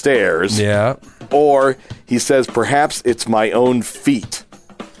downstairs. Yeah. Or he says, perhaps it's my own feet.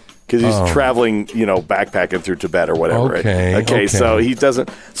 Because he's traveling, backpacking through Tibet or whatever. Okay. Right? Okay, so he doesn't.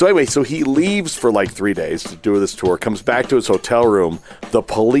 So anyway, so he leaves for like 3 days to do this tour, comes back to his hotel room. The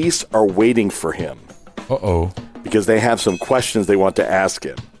police are waiting for him. Uh-oh. Because they have some questions they want to ask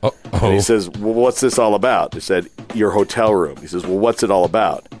him. Uh-oh. And he says, well, what's this all about? They said, your hotel room. He says, well, what's it all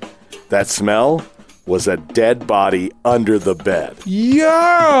about? That smell was a dead body under the bed.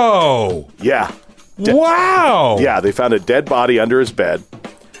 Yo! Yeah. Wow! Yeah, they found a dead body under his bed.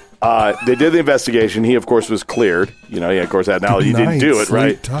 They did the investigation. He, of course, was cleared. Of course, that now he didn't do it,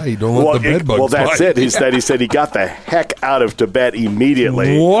 right? Sleep tight. Don't let the bed bugs Well, that's bite. it. He said he got the heck out of Tibet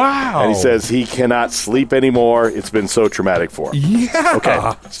immediately. Wow. And he says he cannot sleep anymore. It's been so traumatic for him. Yeah. Okay.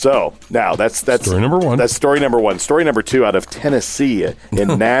 So now that's story number one. That's story number one. Story number two out of Tennessee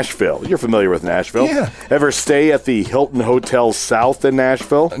in Nashville. You're familiar with Nashville? Yeah. Ever stay at the Hilton Hotel South in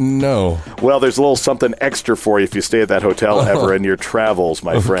Nashville? No. Well, there's a little something extra for you if you stay at that hotel ever in your travels,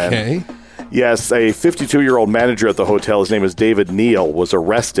 my friend. Okay. Yes, a 52-year-old manager at the hotel, his name is David Neal, was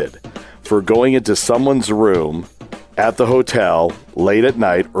arrested for going into someone's room at the hotel late at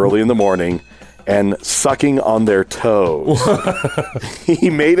night, early in the morning, and sucking on their toes. He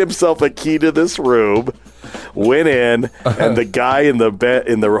made himself a key to this room, went in, and the guy in the bed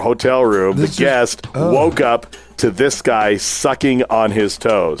in the hotel room, the guest, woke up to this guy sucking on his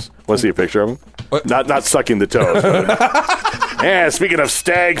toes. Want to see a picture of him? What? Not sucking the toes. Yeah, speaking of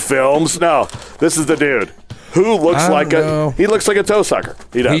stag films, no, this is the dude who looks like he looks like a toe sucker.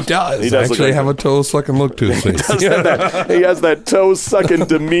 He does. He does actually have a toe sucking look to his face. He has that toe sucking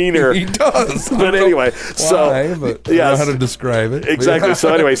demeanor. He does. But anyway, I don't know how to describe it. Exactly.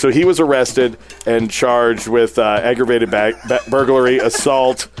 So anyway, so he was arrested and charged with aggravated burglary,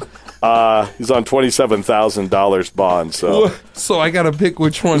 assault. He's on $27,000 bond. So I got to pick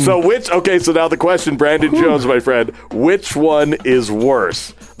which one. So now the question, Brandon Jones, my friend, which one is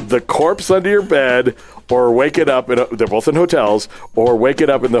worse? The corpse under your bed, or waking up they're both in hotels, or waking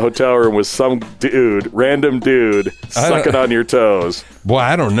up in the hotel room with some random dude sucking on your toes? Boy,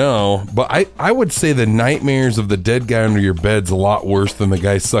 I don't know, but I would say the nightmares of the dead guy under your bed's a lot worse than the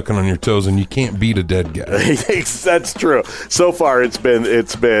guy sucking on your toes, and you can't beat a dead guy. That's true. So far, it's been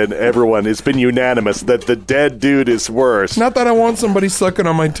unanimous that the dead dude is worse. Not that I want somebody sucking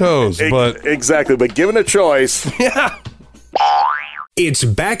on my toes, but exactly. But given a choice, yeah. It's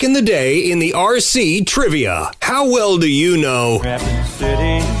back in the day in the RC trivia. How well do you know? Rapid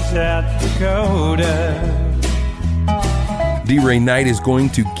City, South Dakota. D-Ray Knight is going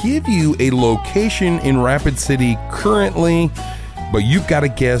to give you a location in Rapid City currently, but you've got to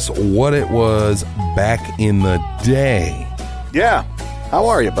guess what it was back in the day. Yeah. How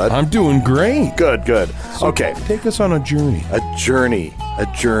are you, bud? I'm doing great. Good. So okay. Take us on a journey. A journey.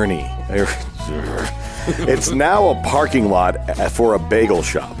 It's now a parking lot for a bagel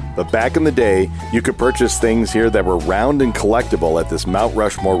shop. But back in the day, you could purchase things here that were round and collectible at this Mount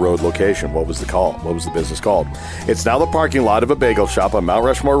Rushmore Road location. What was the business called? It's now the parking lot of a bagel shop on Mount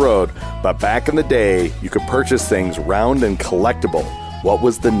Rushmore Road. But back in the day, you could purchase things round and collectible. What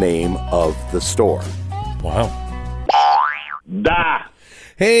was the name of the store? Wow.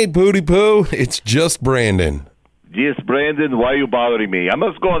 Hey, Booty Poo. It's just Brandon. Yes, Brandon, why are you bothering me? I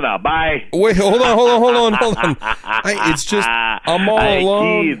must go now. Bye. Wait, hold on. It's just, I'm all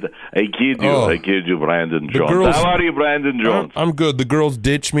alone. I kid you, Brandon Jones. How are you, Brandon Jones? I'm good. The girls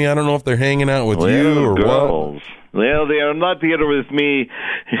ditched me. I don't know if they're hanging out with you or girls. what. Well, they are not here with me,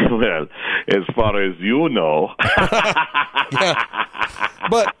 well, as far as you know.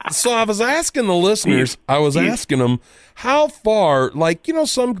 But so I was asking the listeners, asking them how far, like,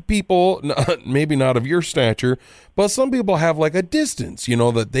 some people, maybe not of your stature, but some people have like a distance,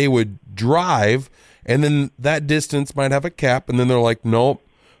 that they would drive, and then that distance might have a cap, and then they're like, nope,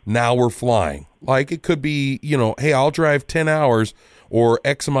 now we're flying. Like it could be, hey, I'll drive 10 hours or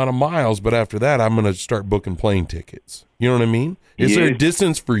X amount of miles, but after that, I'm going to start booking plane tickets. You know what I mean? Is there a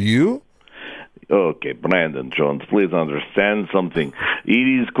distance for you? Okay, Brandon Jones, please understand something.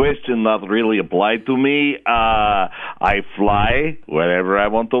 Edie's question not really applied to me. I fly wherever I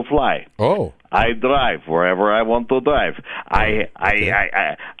want to fly. Oh. I drive wherever I want to drive. I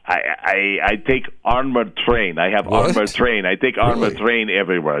take armored train. I have armored train. I take armored train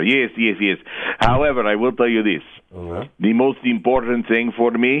everywhere. Yes. However, I will tell you this. Uh-huh. The most important thing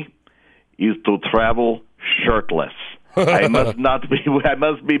for me is to travel shirtless. I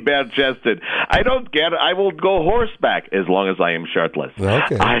must be bare-chested. I don't care. I will go horseback as long as I am shirtless.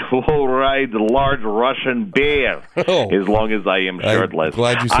 Okay. I will ride a large Russian bear as long as I am shirtless. I'm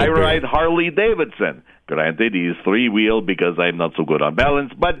glad you said I bear. ride Harley-Davidson. Granted, he is three-wheel because I'm not so good on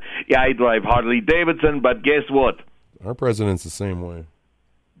balance, but yeah, I drive Harley-Davidson, but guess what? Our president's the same way.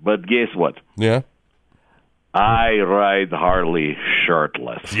 But guess what? Yeah? I ride Harley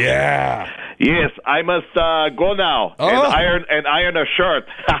shirtless. Yeah. Yes, I must go now and iron a shirt.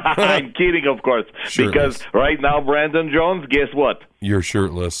 I'm kidding, of course, because right now, Brandon Jones, guess what? You're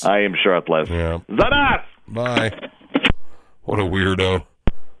shirtless. I am shirtless. Yeah. Zadas! Bye. What a weirdo.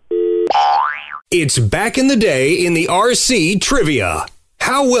 It's Back in the Day in the RC Trivia.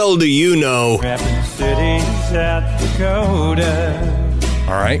 How well do you know? Rapid City, South Dakota.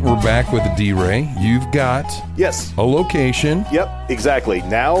 All right, we're back with D-Ray. You've got a location. Yep, exactly.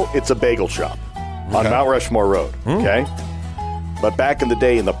 Now it's a bagel shop on Mount Rushmore Road, okay? But back in the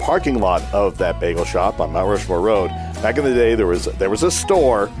day, in the parking lot of that bagel shop on Mount Rushmore Road, back in the day, there was a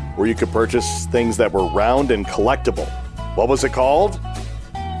store where you could purchase things that were round and collectible. What was it called?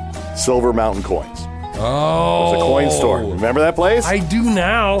 Silver Mountain Coins. Oh. It was a coin store. Remember that place? I do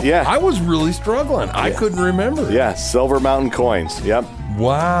now. Yeah. I was really struggling. I couldn't remember. Yeah, Silver Mountain Coins. Yep.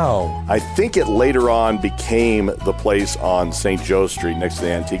 Wow. I think it later on became the place on St. Joe Street next to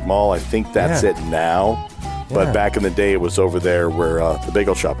the Antique Mall. I think that's it now. But back in the day, it was over there where the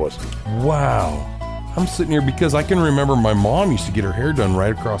bagel shop was. Wow. I'm sitting here because I can remember my mom used to get her hair done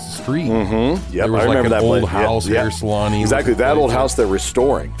right across the street. Mm-hmm. Yep, there was I like remember an that old place. house, hair salon. Exactly, that old house they're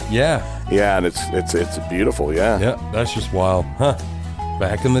restoring. Yeah. Yeah, and it's beautiful, yeah. Yeah, that's just wild. Huh.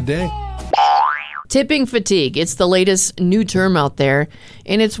 Back in the day. Tipping fatigue. It's the latest new term out there,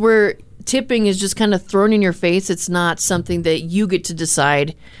 and it's where tipping is just kind of thrown in your face. It's not something that you get to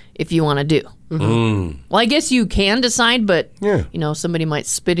decide if you want to do. Mm. Well, I guess you can decide, but somebody might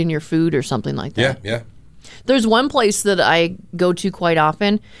spit in your food or something like that. Yeah. There's one place that I go to quite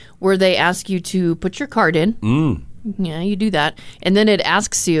often where they ask you to put your card in. Mm. Yeah, you do that. And then it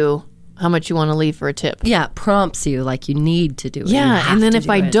asks you how much you want to leave for a tip. Yeah, it prompts you like you need to do it. Yeah, and then if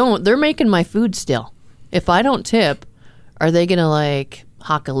I don't, they're making my food still. If I don't tip, are they going to like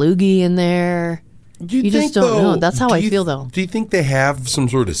hock a loogie in there? You just don't know. That's how I feel, though. Do you think they have some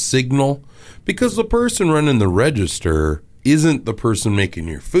sort of signal? Because the person running the register isn't the person making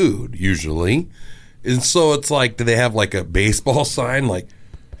your food, usually. And so it's like, do they have like a baseball sign? Like,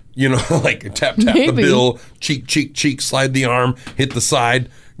 like tap the bill, cheek, slide the arm, hit the side.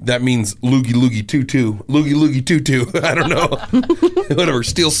 That means loogie tutu. Loogie tutu. I don't know. Whatever.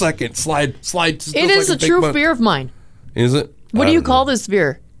 Steal second. Slide. It is a true fear of mine. Is it? What do you call this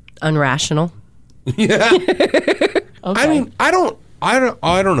fear? Unrational. Yeah. Okay. I mean, I don't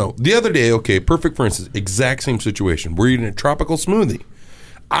know. The other day, perfect for instance, exact same situation. We're eating a tropical smoothie.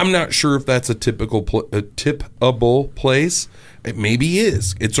 I'm not sure if that's a tippable place. It maybe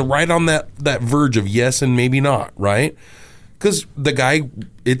is. It's right on that verge of yes and maybe not, right? Because the guy,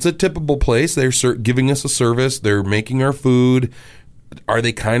 it's a tippable place. They're giving us a service. They're making our food. Are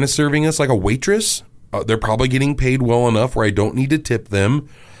they kind of serving us like a waitress? They're probably getting paid well enough where I don't need to tip them.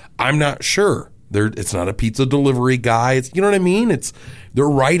 I'm not sure. It's not a pizza delivery guy. You know what I mean? They're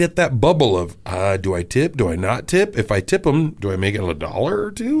right at that bubble of, do I tip? Do I not tip? If I tip them, do I make it $1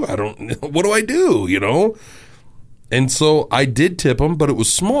 or $2? I don't know. What do I do, And so I did tip them, but it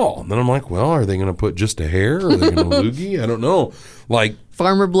was small. And then I'm like, well, are they going to put just a hair? Are they going to loogie? I don't know. Like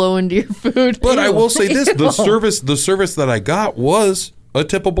farmer blow into your food. But I will say this, the service that I got was a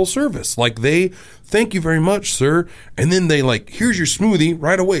tippable service. Like they, thank you very much, sir. And then they here's your smoothie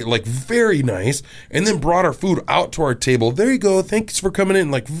right away. Very nice. And then brought our food out to our table. There you go. Thanks for coming in.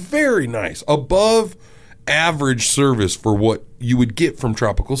 Very nice. Above average service for what you would get from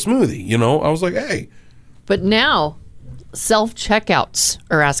Tropical Smoothie. You know, I was like, hey. But now, self-checkouts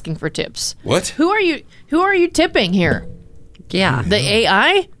are asking for tips. What? Who are you tipping here? Yeah. The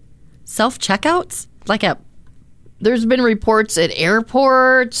AI? Self-checkouts? There's been reports at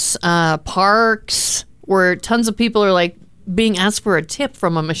airports, parks, where tons of people are like being asked for a tip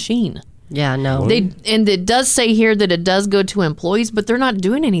from a machine. Yeah, no. And it does say here that it does go to employees, but they're not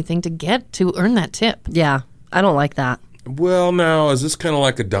doing anything to earn that tip. Yeah, I don't like that. Well, now, is this kind of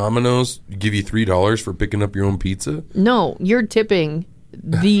like a Domino's? Give you $3 for picking up your own pizza? No, you're tipping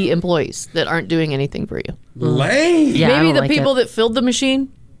the employees that aren't doing anything for you. Lame. Yeah, Maybe the people that filled the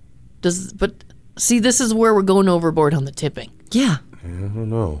machine but see, this is where we're going overboard on the tipping. Yeah. I don't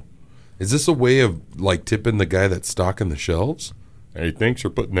know. Is this a way of like tipping the guy that's stocking the shelves? Hey, thanks for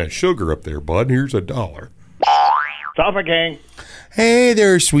putting that sugar up there, bud. Here's $1. Sofa King. Hey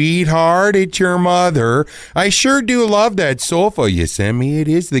there, sweetheart. It's your mother. I sure do love that sofa you sent me. It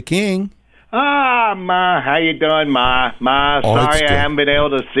is the king. Ah, Ma, how you doing, Ma? Ma, sorry I haven't been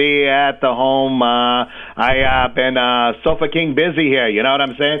able to see you at the home, Ma. I been Sofa King busy here, you know what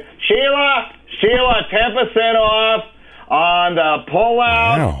I'm saying? Sheila, 10% off on the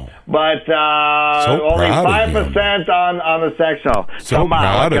pullout. Wow. But only 5% on the sectional. So,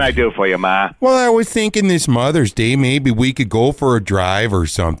 Ma, what can I do for you, Ma? Well, I was thinking this Mother's Day, maybe we could go for a drive or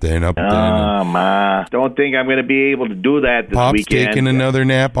something up there. Oh, Ma, don't think I'm going to be able to do that this Pop's weekend. taking another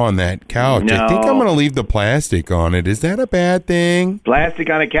nap on that couch. No. I think I'm going to leave the plastic on it. Is that a bad thing? Plastic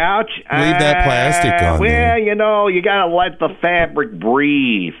on a couch? Leave that plastic on there. Well, you know, you got to let the fabric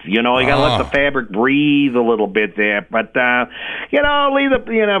breathe. You know, you got to let the fabric breathe a little bit there. But, you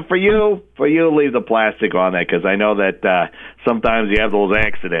know, for you, leave the plastic on that because I know that sometimes you have those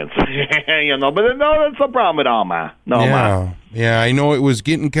accidents. You know, but no, that's no problem at all, Ma. No, Ma. Yeah, I know it was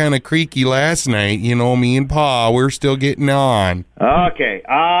getting kind of creaky last night. You know, me and Pa, we're still getting on. Okay.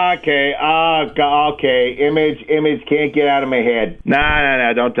 Image can't get out of my head.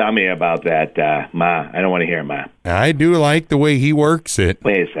 No, don't tell me about that, Ma. I don't want to hear it, Ma. I do like the way he works it.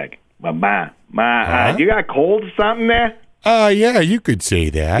 Wait a second. Ma, you got cold or something there? Yeah, you could say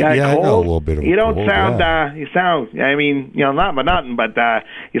that. Yeah, I got a little bit of You don't cold, sound, yeah. you sound, I mean, you know, not for nothing, but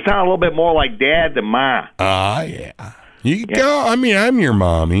you sound a little bit more like Dad than Ma. Yeah. You go, I mean, I'm your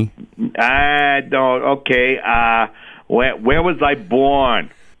mommy. I don't, okay, where was I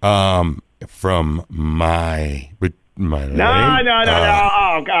born? From my leg. No,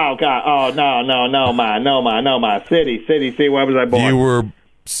 oh, God, no, Ma, city, where was I born?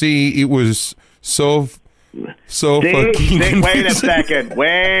 It was so fucking wait a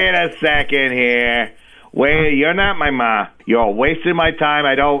second here. Wait, you're not my Ma. You're wasting my time.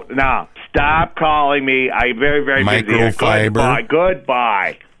 No, stop calling me. I'm very, very busy here.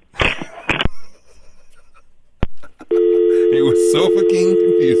 Goodbye. It was so fucking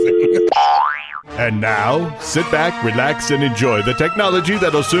confusing. And now, sit back, relax, and enjoy the technology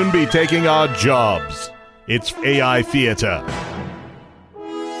that'll soon be taking our jobs. It's AI Theater.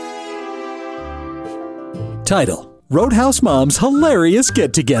 Title: Roadhouse Mom's Hilarious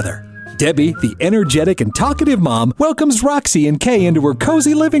Get-Together. Debbie, the energetic and talkative mom, welcomes Roxy and Kay into her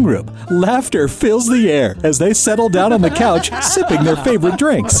cozy living room. Laughter fills the air as they settle down on the couch, sipping their favorite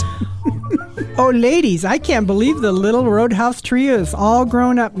drinks. Oh, ladies, I can't believe the little Roadhouse trio is all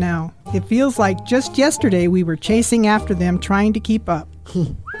grown up now. It feels like just yesterday we were chasing after them, trying to keep up.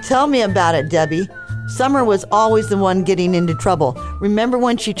 Tell me about it, Debbie. Summer was always the one getting into trouble. Remember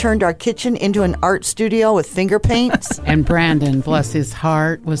when she turned our kitchen into an art studio with finger paints? And Brandon, bless his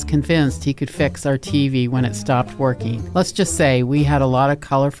heart, was convinced he could fix our TV when it stopped working. Let's just say we had a lot of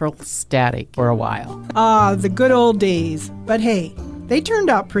colorful static for a while. Ah, the good old days. But hey, they turned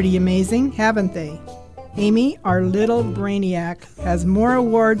out pretty amazing, haven't they? Amy, our little brainiac, has more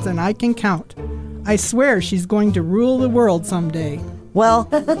awards than I can count. I swear she's going to rule the world someday. Well,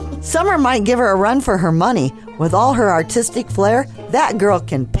 Summer might give her a run for her money. With all her artistic flair, that girl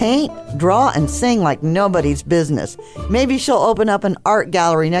can paint, draw, and sing like nobody's business. Maybe she'll open up an art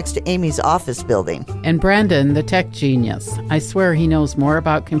gallery next to Amy's office building. And Brandon, the tech genius, I swear he knows more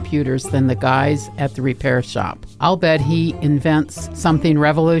about computers than the guys at the repair shop. I'll bet he invents something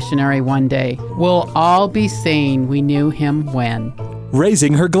revolutionary one day. We'll all be saying we knew him when.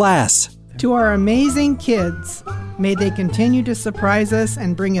 Raising her glass. To our amazing kids, may they continue to surprise us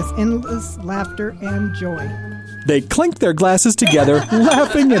and bring us endless laughter and joy. They clink their glasses together,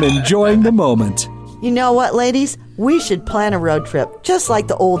 laughing and enjoying the moment. You know what, ladies? We should plan a road trip, just like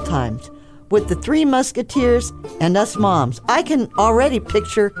the old times. with the Three Musketeers and us moms. I can already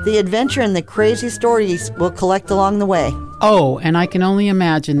picture the adventure and the crazy stories we'll collect along the way. Oh, and I can only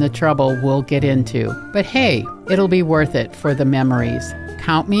imagine the trouble we'll get into. But hey, it'll be worth it for the memories.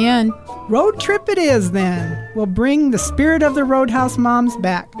 Count me in. Road trip it is, then. We'll bring the spirit of the Roadhouse moms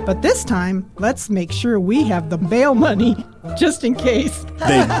back. But this time, let's make sure we have the bail money, just in case.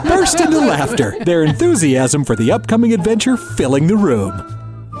 They burst into laughter, their enthusiasm for the upcoming adventure filling the room.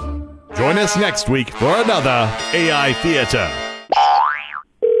 Join us next week for another AI Theater.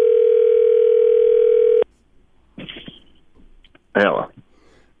 Hello.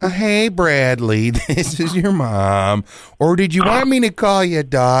 Hey, Bradley, this is your mom. Or did you want me to call you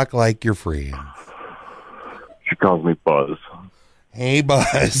Doc like your friends? She calls me Buzz. Hey,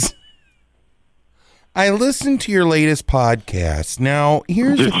 Buzz. I listened to your latest podcast. Now,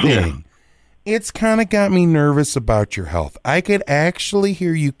 here's the thing. It's kind of got me nervous about your health. I could actually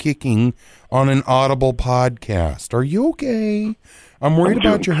hear you kicking on an Audible podcast. Are you okay? I'm worried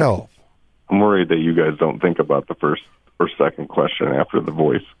about your health. I'm worried that you guys don't think about the first or second question after the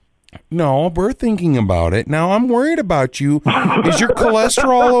voice. No, we're thinking about it. Now, I'm worried about you. Is your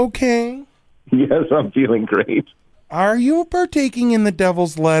cholesterol okay? Yes, I'm feeling great. Are you partaking in the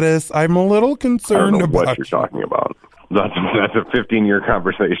devil's lettuce? I'm a little concerned I don't know about what you're talking about. That's a 15-year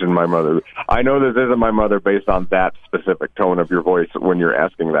conversation, my mother. I know this isn't my mother based on that specific tone of your voice when you're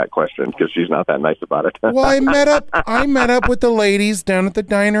asking that question, because she's not that nice about it. Well, I met up with the ladies down at the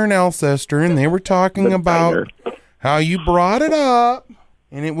diner in Alcester, and they were talking about how you brought it up,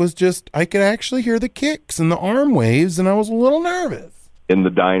 and it was just, I could actually hear the kicks and the arm waves, and I was a little nervous. In the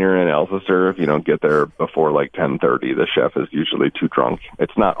diner in Alcester, if you don't get there before like 10:30, the chef is usually too drunk.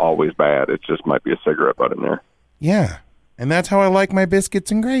 It's not always bad. It just might be a cigarette butt in there. Yeah, and that's how I like my biscuits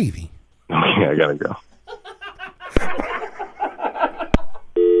and gravy. Okay, I gotta go.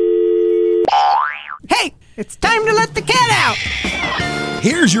 Hey, it's time to let the cat out.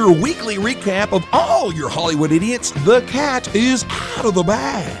 Here's your weekly recap of all your Hollywood idiots. The cat is out of the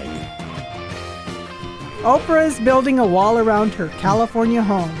bag. Oprah is building a wall around her California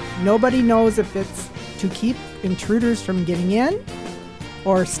home. Nobody knows if it's to keep intruders from getting in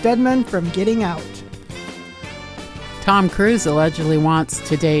or Stedman from getting out. Tom Cruise allegedly wants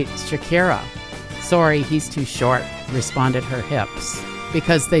to date Shakira. Sorry, he's too short, responded her hips.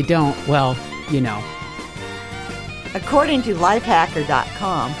 Because they don't, well, you know. According to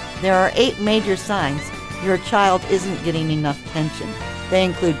lifehacker.com, there are 8 major signs your child isn't getting enough attention. They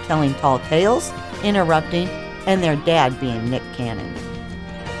include telling tall tales, interrupting, and their dad being Nick Cannon.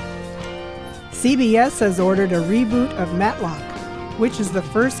 CBS has ordered a reboot of Matlock, which is the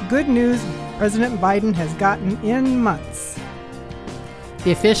first good news President Biden has gotten in months.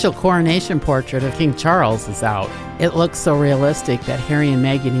 The official coronation portrait of King Charles is out. It looks so realistic that Harry and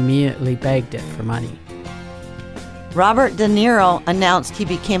Meghan immediately begged it for money. Robert De Niro announced he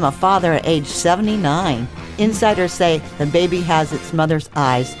became a father at age 79. Insiders say the baby has its mother's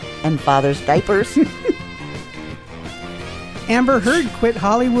eyes and father's diapers. Amber Heard quit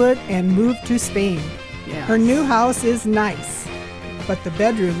Hollywood and moved to Spain. Yes. Her new house is nice, but the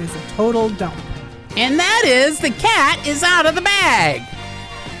bedroom is a total dump. And that is the cat is out of the bag.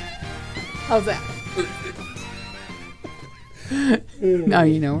 How's that? Now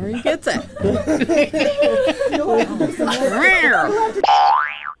you know where he gets it.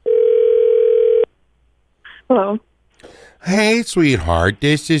 Hello. Hey, sweetheart,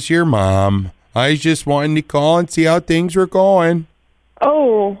 this is your mom. I was just wanting to call and see how things were going.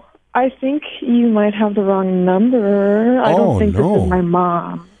 Oh, I think you might have the wrong number. I don't think this is my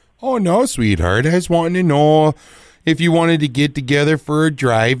mom. Oh, no, sweetheart. I was wanting to know if you wanted to get together for a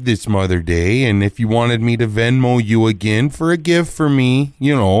drive this Mother Day, and if you wanted me to Venmo you again for a gift for me,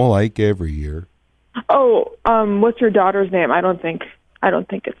 you know, like every year. Oh, what's your daughter's name? I don't think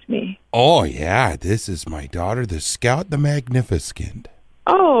it's me. Oh, yeah, this is my daughter, the Scout the Magnificent.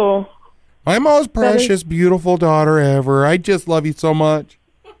 Oh. My most precious, beautiful daughter ever. I just love you so much.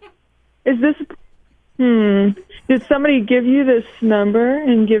 Is this... Did somebody give you this number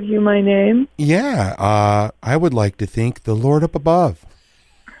and give you my name? Yeah, I would like to thank the Lord up above.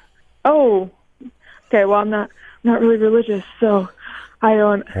 Oh. Okay, well, I'm not really religious, so I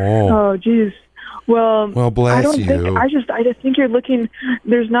don't... Oh, geez. Well, bless you. I just think you're looking...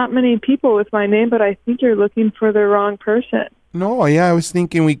 There's not many people with my name, but I think you're looking for the wrong person. No, yeah, I was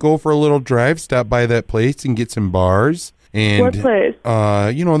thinking we go for a little drive, stop by that place and get some bars. And, what place?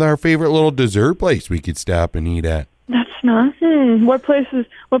 You know, our favorite little dessert place we could stop and eat at. That's not... What place is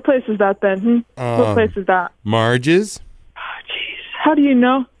that then? What place is that? Marge's. Oh, jeez. How do you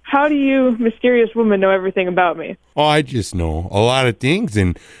know How do you, mysterious woman, know everything about me? Oh, I just know a lot of things,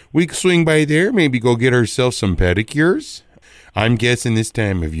 and we could swing by there, maybe go get ourselves some pedicures. I'm guessing this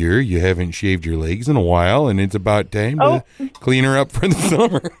time of year you haven't shaved your legs in a while, and it's about time to clean her up for the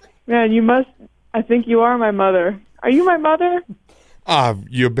summer. Man, you must... I think you are my mother. Are you my mother?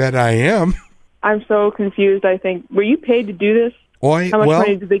 You bet I am. I'm so confused, I think. Were you paid to do this? How much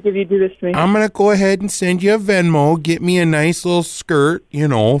money did they give you to do this to me? I'm going to go ahead and send you a Venmo, get me a nice little skirt,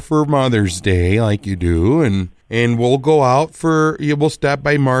 for Mother's Day like you do, and we'll go out we'll stop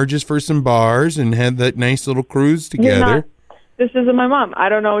by Marge's for some bars and have that nice little cruise together. This isn't my mom. I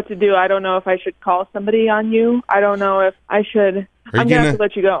don't know what to do. I don't know if I should call somebody on you. I don't know if I should... I'm going to have to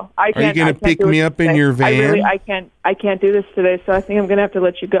let you go. Are you going to pick me up in your van? I can't do this today, so I think I'm going to have to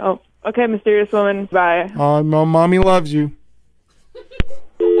let you go. Okay, mysterious woman, bye. Oh, Mommy loves you.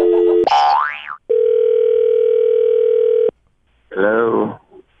 Hello.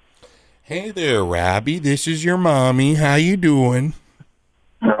 Hey there, Robbie. This is your mommy. How you doing?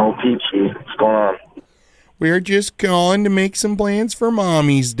 Oh, Peachy. What's going on? We're just calling to make some plans for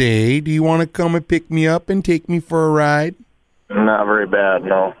Mommy's Day. Do you want to come and pick me up and take me for a ride? Not very bad,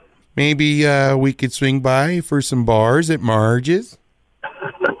 no. Maybe we could swing by for some bars at Marge's?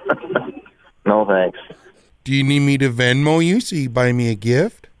 No, thanks. Do you need me to Venmo you so you buy me a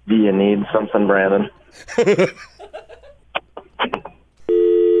gift? Do you need something, Brandon?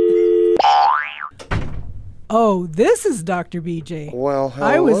 Oh, this is Dr. BJ. Well, hello,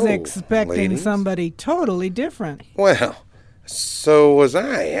 I was expecting ladies. somebody totally different. Well, so was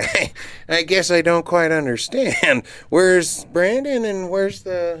I. I guess I don't quite understand. Where's Brandon and where's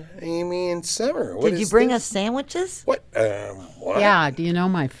the Amy and Summer? Did you bring us sandwiches? What? What? Yeah, do you know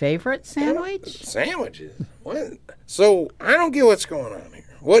my favorite sandwich? Sandwiches? What? So, I don't get what's going on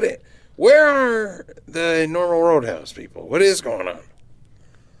here. Where are the normal Roadhouse people? What is going on?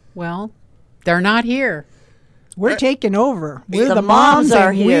 Well, they're not here. We're taking over. We're the moms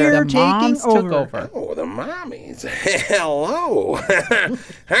are here. We're The taking moms over. took over. Oh, the mommies. Hello.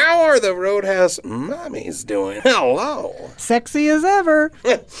 How are the Roadhouse mommies doing? Hello. Sexy as ever.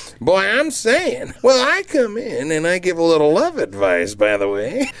 Boy, I'm saying. Well, I come in and I give a little love advice, by the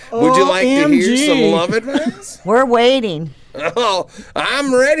way. Would you like to hear OMG. some love advice? We're waiting. Oh,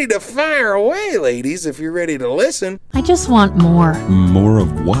 I'm ready to fire away, ladies, if you're ready to listen. I just want more. More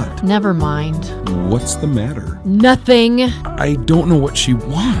of what? Never mind. What's the matter? Nothing. I don't know what she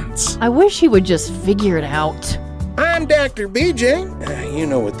wants. I wish he would just figure it out. I'm Dr. BJ. You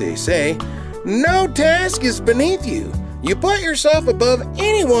know what they say. No task is beneath you. You put yourself above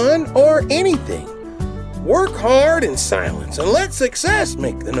anyone or anything. Work hard in silence and let success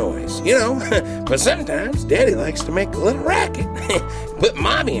make the noise, But sometimes Daddy likes to make a little racket. Put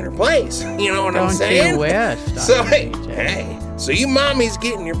Mommy in her place, you know what I'm saying? Don't you wish, So, so you mommies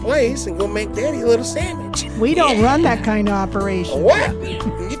get in your place and go make Daddy a little sandwich. We don't run that kind of operation. What?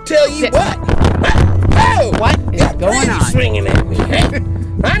 You tell you what? Oh! What is going on? Swinging at me,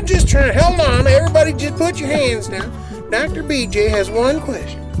 I'm just trying. Hold on, everybody, just put your hands down. Dr. BJ has one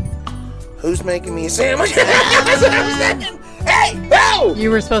question. Who's making me a sandwich? Hey, no!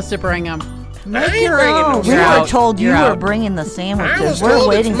 You were supposed to bring them. Make your own. We were told you were bringing the I sandwiches. was We're told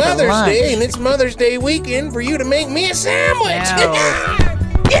waiting it's for Mother's lunch. Day, and it's Mother's Day weekend for you to make me a sandwich. No.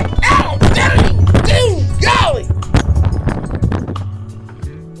 Get out! Dude, golly!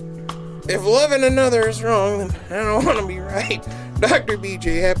 If loving another is wrong, then I don't want to be right. Dr.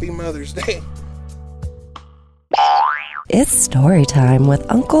 BJ, happy Mother's Day. It's story time with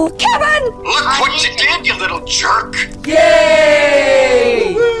Uncle Kevin. Look what you did, you little jerk!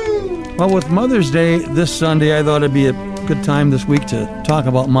 Yay! Well, with Mother's Day this Sunday, I thought it'd be a good time this week to talk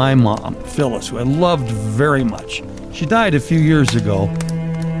about my mom, Phyllis, who I loved very much. She died a few years ago,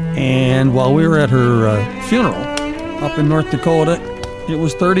 and while we were at her funeral up in North Dakota, it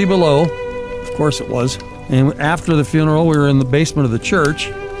was 30 below. Of course it was. And after the funeral, we were in the basement of the church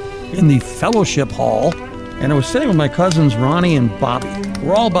in the fellowship hall, and I was sitting with my cousins Ronnie and Bobby.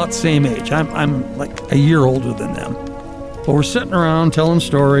 We're all about the same age. I'm like a year older than them. But we're sitting around telling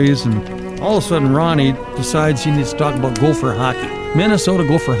stories, and all of a sudden Ronnie decides he needs to talk about Gopher hockey. Minnesota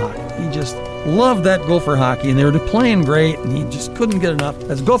Gopher hockey. He just loved that Gopher hockey, and they were playing great, and he just couldn't get enough.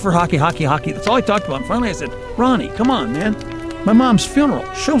 That's Gopher hockey, hockey, hockey. That's all he talked about. And finally I said, Ronnie, come on, man. My mom's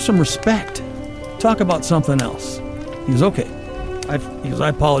funeral. Show some respect. Talk about something else. He goes, okay. He goes, I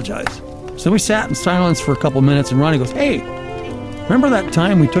apologize. So we sat in silence for a couple minutes, and Ronnie goes, hey, remember that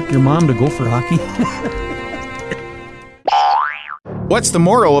time we took your mom to go for hockey? What's the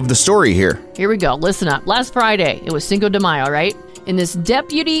moral of the story here? Here we go. Listen up. Last Friday, it was Cinco de Mayo, right? And this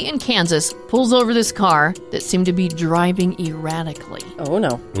deputy in Kansas pulls over this car that seemed to be driving erratically. Oh,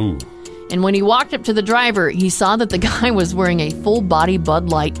 no. Ooh. And when he walked up to the driver, he saw that the guy was wearing a full-body Bud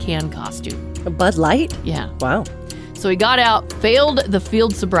Light can costume. A Bud Light? Yeah. Wow. So he got out, failed the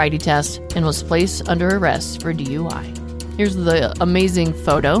field sobriety test, and was placed under arrest for DUI. Here's the amazing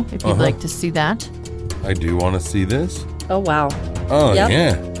photo, if you'd like to see that. I do want to see this. Oh, wow. Oh, Yep.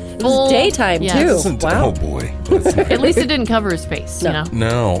 yeah. It was daytime, too. Wow. Oh, boy. At least it didn't cover his face, you know?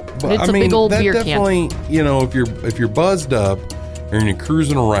 No. But It's I a mean, big old that beer can. definitely, you know, if you're buzzed up and you're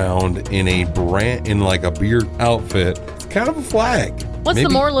cruising around in like a beer outfit, it's kind of a flag. What's the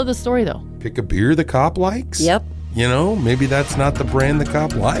moral of the story, though? Pick a beer the cop likes? Yep. You know, maybe that's not the brand the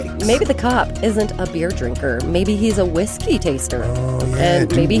cop likes. Maybe the cop isn't a beer drinker. Maybe he's a whiskey taster.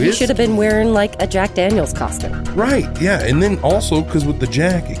 And maybe he should have been wearing like a Jack Daniels costume. Right, yeah. And then also, because with the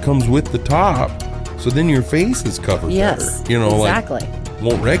Jack, it comes with the top. So then your face is covered Yes, better. You know, exactly. like,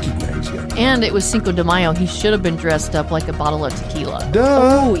 won't recognize you. And it was Cinco de Mayo. He should have been dressed up like a bottle of tequila.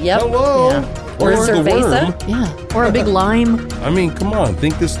 Duh. Oh, yep. Hello. Yeah. Or a the cerveza. worm. Yeah. Or a big lime. I mean, come on.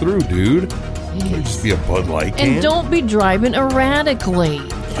 Think this through, dude. You can't just be a Bud Light can. And don't be driving erratically.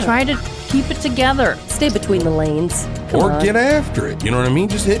 Try to keep it together. Stay between the lanes. Come Or on. get after it. You know what I mean?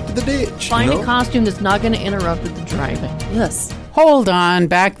 Just hit the ditch. Find you know? a costume that's not going to interrupt with the driving. Yes. Hold on,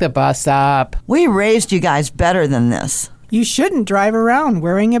 back the bus up. We raised you guys better than this. You shouldn't drive around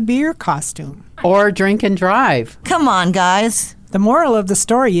wearing a beer costume. Or drink and drive. Come on, guys. The moral of the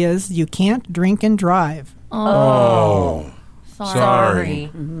story is you can't drink and drive. Oh. Sorry.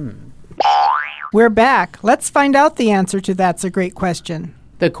 We're back. Let's find out the answer to That's a Great Question.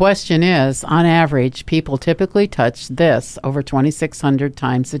 The question is, on average, people typically touch this over 2,600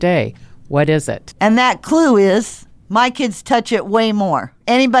 times a day. What is it? And that clue is my kids touch it way more.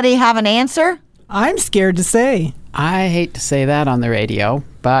 Anybody have an answer? I'm scared to say. I hate to say that on the radio,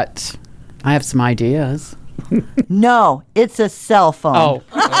 but I have some ideas. No, it's a cell phone.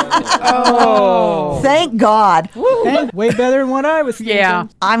 Oh. Thank God. Hey, way better than what I was thinking. Yeah.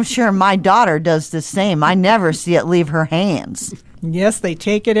 I'm sure my daughter does the same. I never see it leave her hands. Yes, they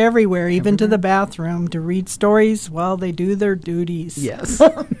take it everywhere, even to the bathroom, to read stories while they do their duties. Yes.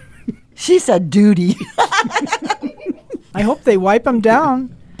 She said duty. I hope they wipe them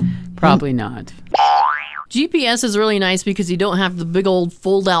down. Probably not. GPS is really nice because you don't have the big old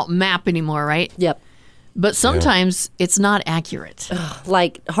fold-out map anymore, right? Yep. But sometimes it's not accurate.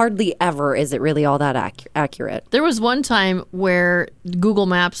 Like, hardly ever is it really all that accurate. There was one time where Google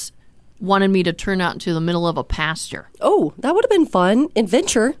Maps wanted me to turn out into the middle of a pasture. Oh, that would have been fun.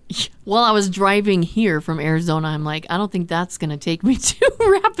 Adventure. While I was driving here from Arizona, I'm like, I don't think that's going to take me to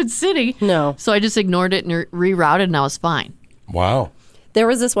Rapid City. No. So I just ignored it and rerouted, and I was fine. Wow. There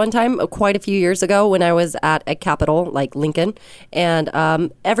was this one time quite a few years ago when I was at a Capitol, like Lincoln,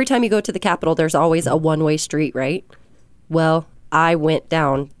 and every time you go to the Capitol, there's always a one-way street, right? Well, I went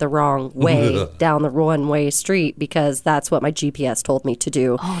down the wrong way, down the one-way street, because that's what my GPS told me to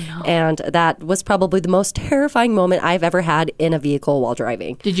do. Oh, no. And that was probably the most terrifying moment I've ever had in a vehicle while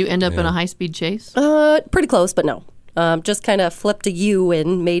driving. Did you end up in a high-speed chase? Pretty close, but no. Just kind of flipped a U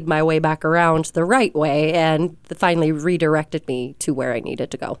and made my way back around the right way, and finally redirected me to where I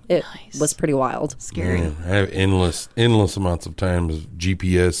needed to go. It was pretty wild. Scary. Man, I have endless amounts of times of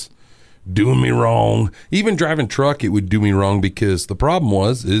GPS doing me wrong. Even driving truck, it would do me wrong because the problem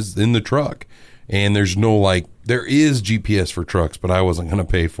is in the truck. And there's no there is GPS for trucks, but I wasn't going to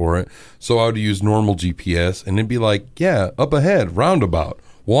pay for it. So I would use normal GPS and it'd be like, yeah, up ahead, roundabout.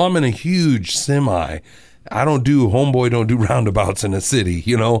 Well, I'm in a huge semi. Homeboy don't do roundabouts in a city,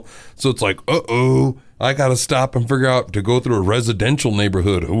 you know? So it's like, I got to stop and figure out to go through a residential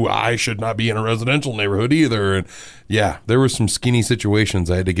neighborhood. Ooh, I should not be in a residential neighborhood either. And yeah, there were some skinny situations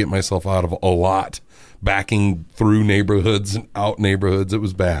I had to get myself out of a lot. Backing through neighborhoods and out neighborhoods. It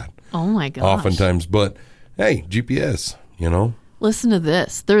was bad. Oh, my gosh. Oftentimes. But hey, GPS, you know? Listen to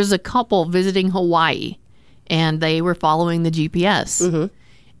this. There's a couple visiting Hawaii, and they were following the GPS. Mm-hmm.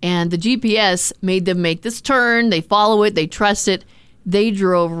 And the GPS made them make this turn. They follow it. They trust it. They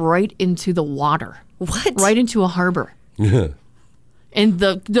drove right into the water. What? Right into a harbor. Yeah. And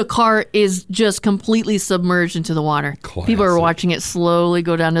the car is just completely submerged into the water. Classic. People are watching it slowly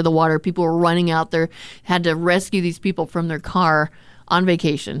go down to the water. People were running out there, had to rescue these people from their car on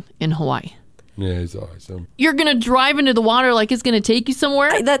vacation in Hawaii. Yeah, it's awesome. You're going to drive into the water like it's going to take you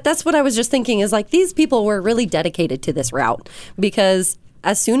somewhere? That's what I was just thinking is like these people were really dedicated to this route because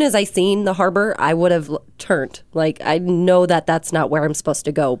as soon as I seen the harbor, I would have turned. Like, I know that that's not where I'm supposed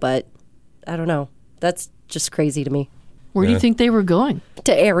to go, but I don't know. That's just crazy to me. Where do you think they were going?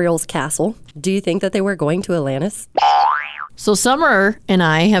 To Ariel's castle. Do you think that they were going to Atlantis? So Summer and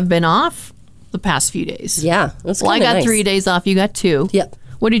I have been off the past few days. Yeah. It was Well, I kinda got nice. 3 days off. You got 2. Yep.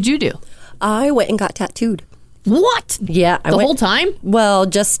 What did you do? I went and got tattooed. What? Yeah. The whole time? Well,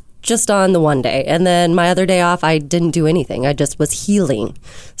 just on the one day. And then my other day off, I didn't do anything. I just was healing.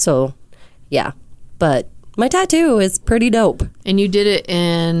 So, yeah. But my tattoo is pretty dope. And you did it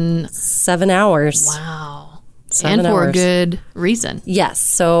in 7 hours. Wow. 7 and for hours. a good reason. Yes.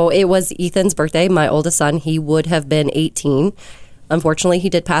 So it was Ethan's birthday. My oldest son, he would have been 18. Unfortunately, he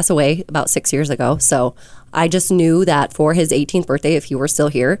did pass away about 6 years ago. So I just knew that for his 18th birthday, if he were still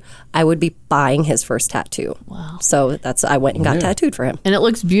here, I would be buying his first tattoo. Wow. So I went and got tattooed for him. And it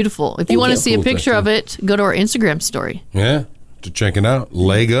looks beautiful. If you want to see a picture of it, go to our Instagram story. Yeah, to check it out.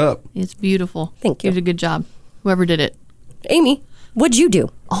 Leg up. It's beautiful. Thank you. You did a good job. Whoever did it. Amy, what'd you do?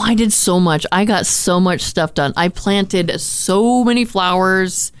 Oh, I did so much. I got so much stuff done. I planted so many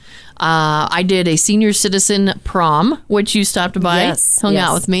flowers. I did a senior citizen prom, which you stopped by, hung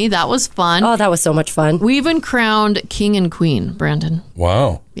out with me. That was fun. Oh, that was so much fun. We even crowned king and queen, Brandon.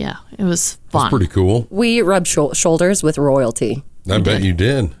 Wow. Yeah, it was fun. That's pretty cool. We rubbed shoulders with royalty. I bet you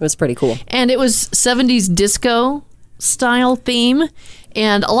did. It was pretty cool. And it was 70s disco style theme.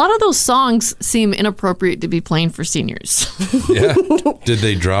 And a lot of those songs seem inappropriate to be playing for seniors. Yeah. Did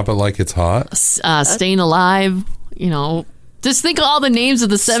they drop it like it's hot? Staying Alive, just think of all the names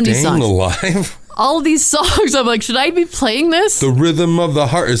of the 70s Staying songs. Alive? All of these songs, I'm like, should I be playing this? The rhythm of the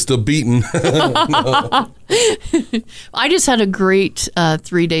heart is still beating. I just had a great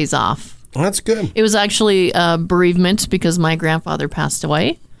 3 days off. That's good. It was actually bereavement because my grandfather passed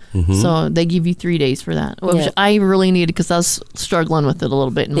away. Mhm. So they give you 3 days for that, which I really needed because I was struggling with it a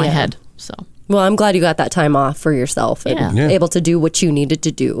little bit in my head. So Well, I'm glad you got that time off for yourself and Yeah. able to do what you needed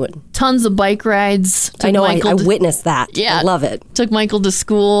to do. And tons of bike rides. I know, I Michael to- witnessed that. Yeah. I love it. Took Michael to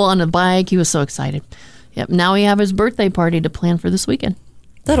school on a bike. He was so excited. Yep. Now we have his birthday party to plan for this weekend.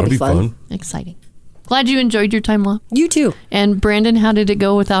 That'll be fun. Exciting. Glad you enjoyed your time off. You too. And Brandon, how did it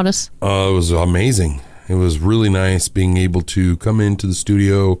go without us? It was amazing. It was really nice being able to come into the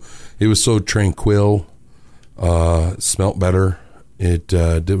studio. It was so tranquil. Smelled better. It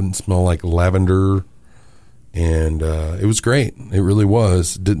didn't smell like lavender. And it was great. It really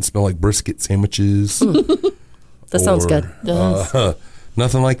was. It didn't smell like brisket sandwiches. That sounds good.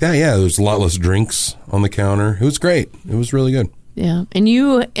 Nothing like that. Yeah, there's a lot less drinks on the counter. It was great. It was really good. Yeah. And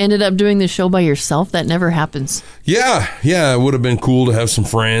you ended up doing the show by yourself. That never happens. Yeah, it would have been cool to have some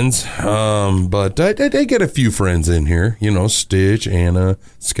friends, but I get a few friends in here. Stitch, Anna,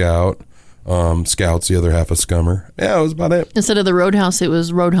 Scout. Scout's the other half of Scummer. Yeah, it was about it. Instead of the Roadhouse, it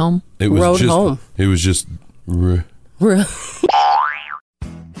was Road Home. It was Road just, home. It was just.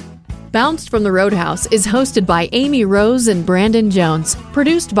 Bounced from the Roadhouse is hosted by Amy Rose and Brandon Jones.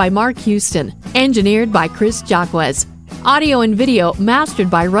 Produced by Mark Houston. Engineered by Chris Jacquez. Audio and video mastered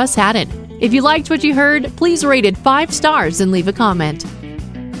by Russ Haddon. If you liked what you heard, please rate it 5 stars and leave a comment.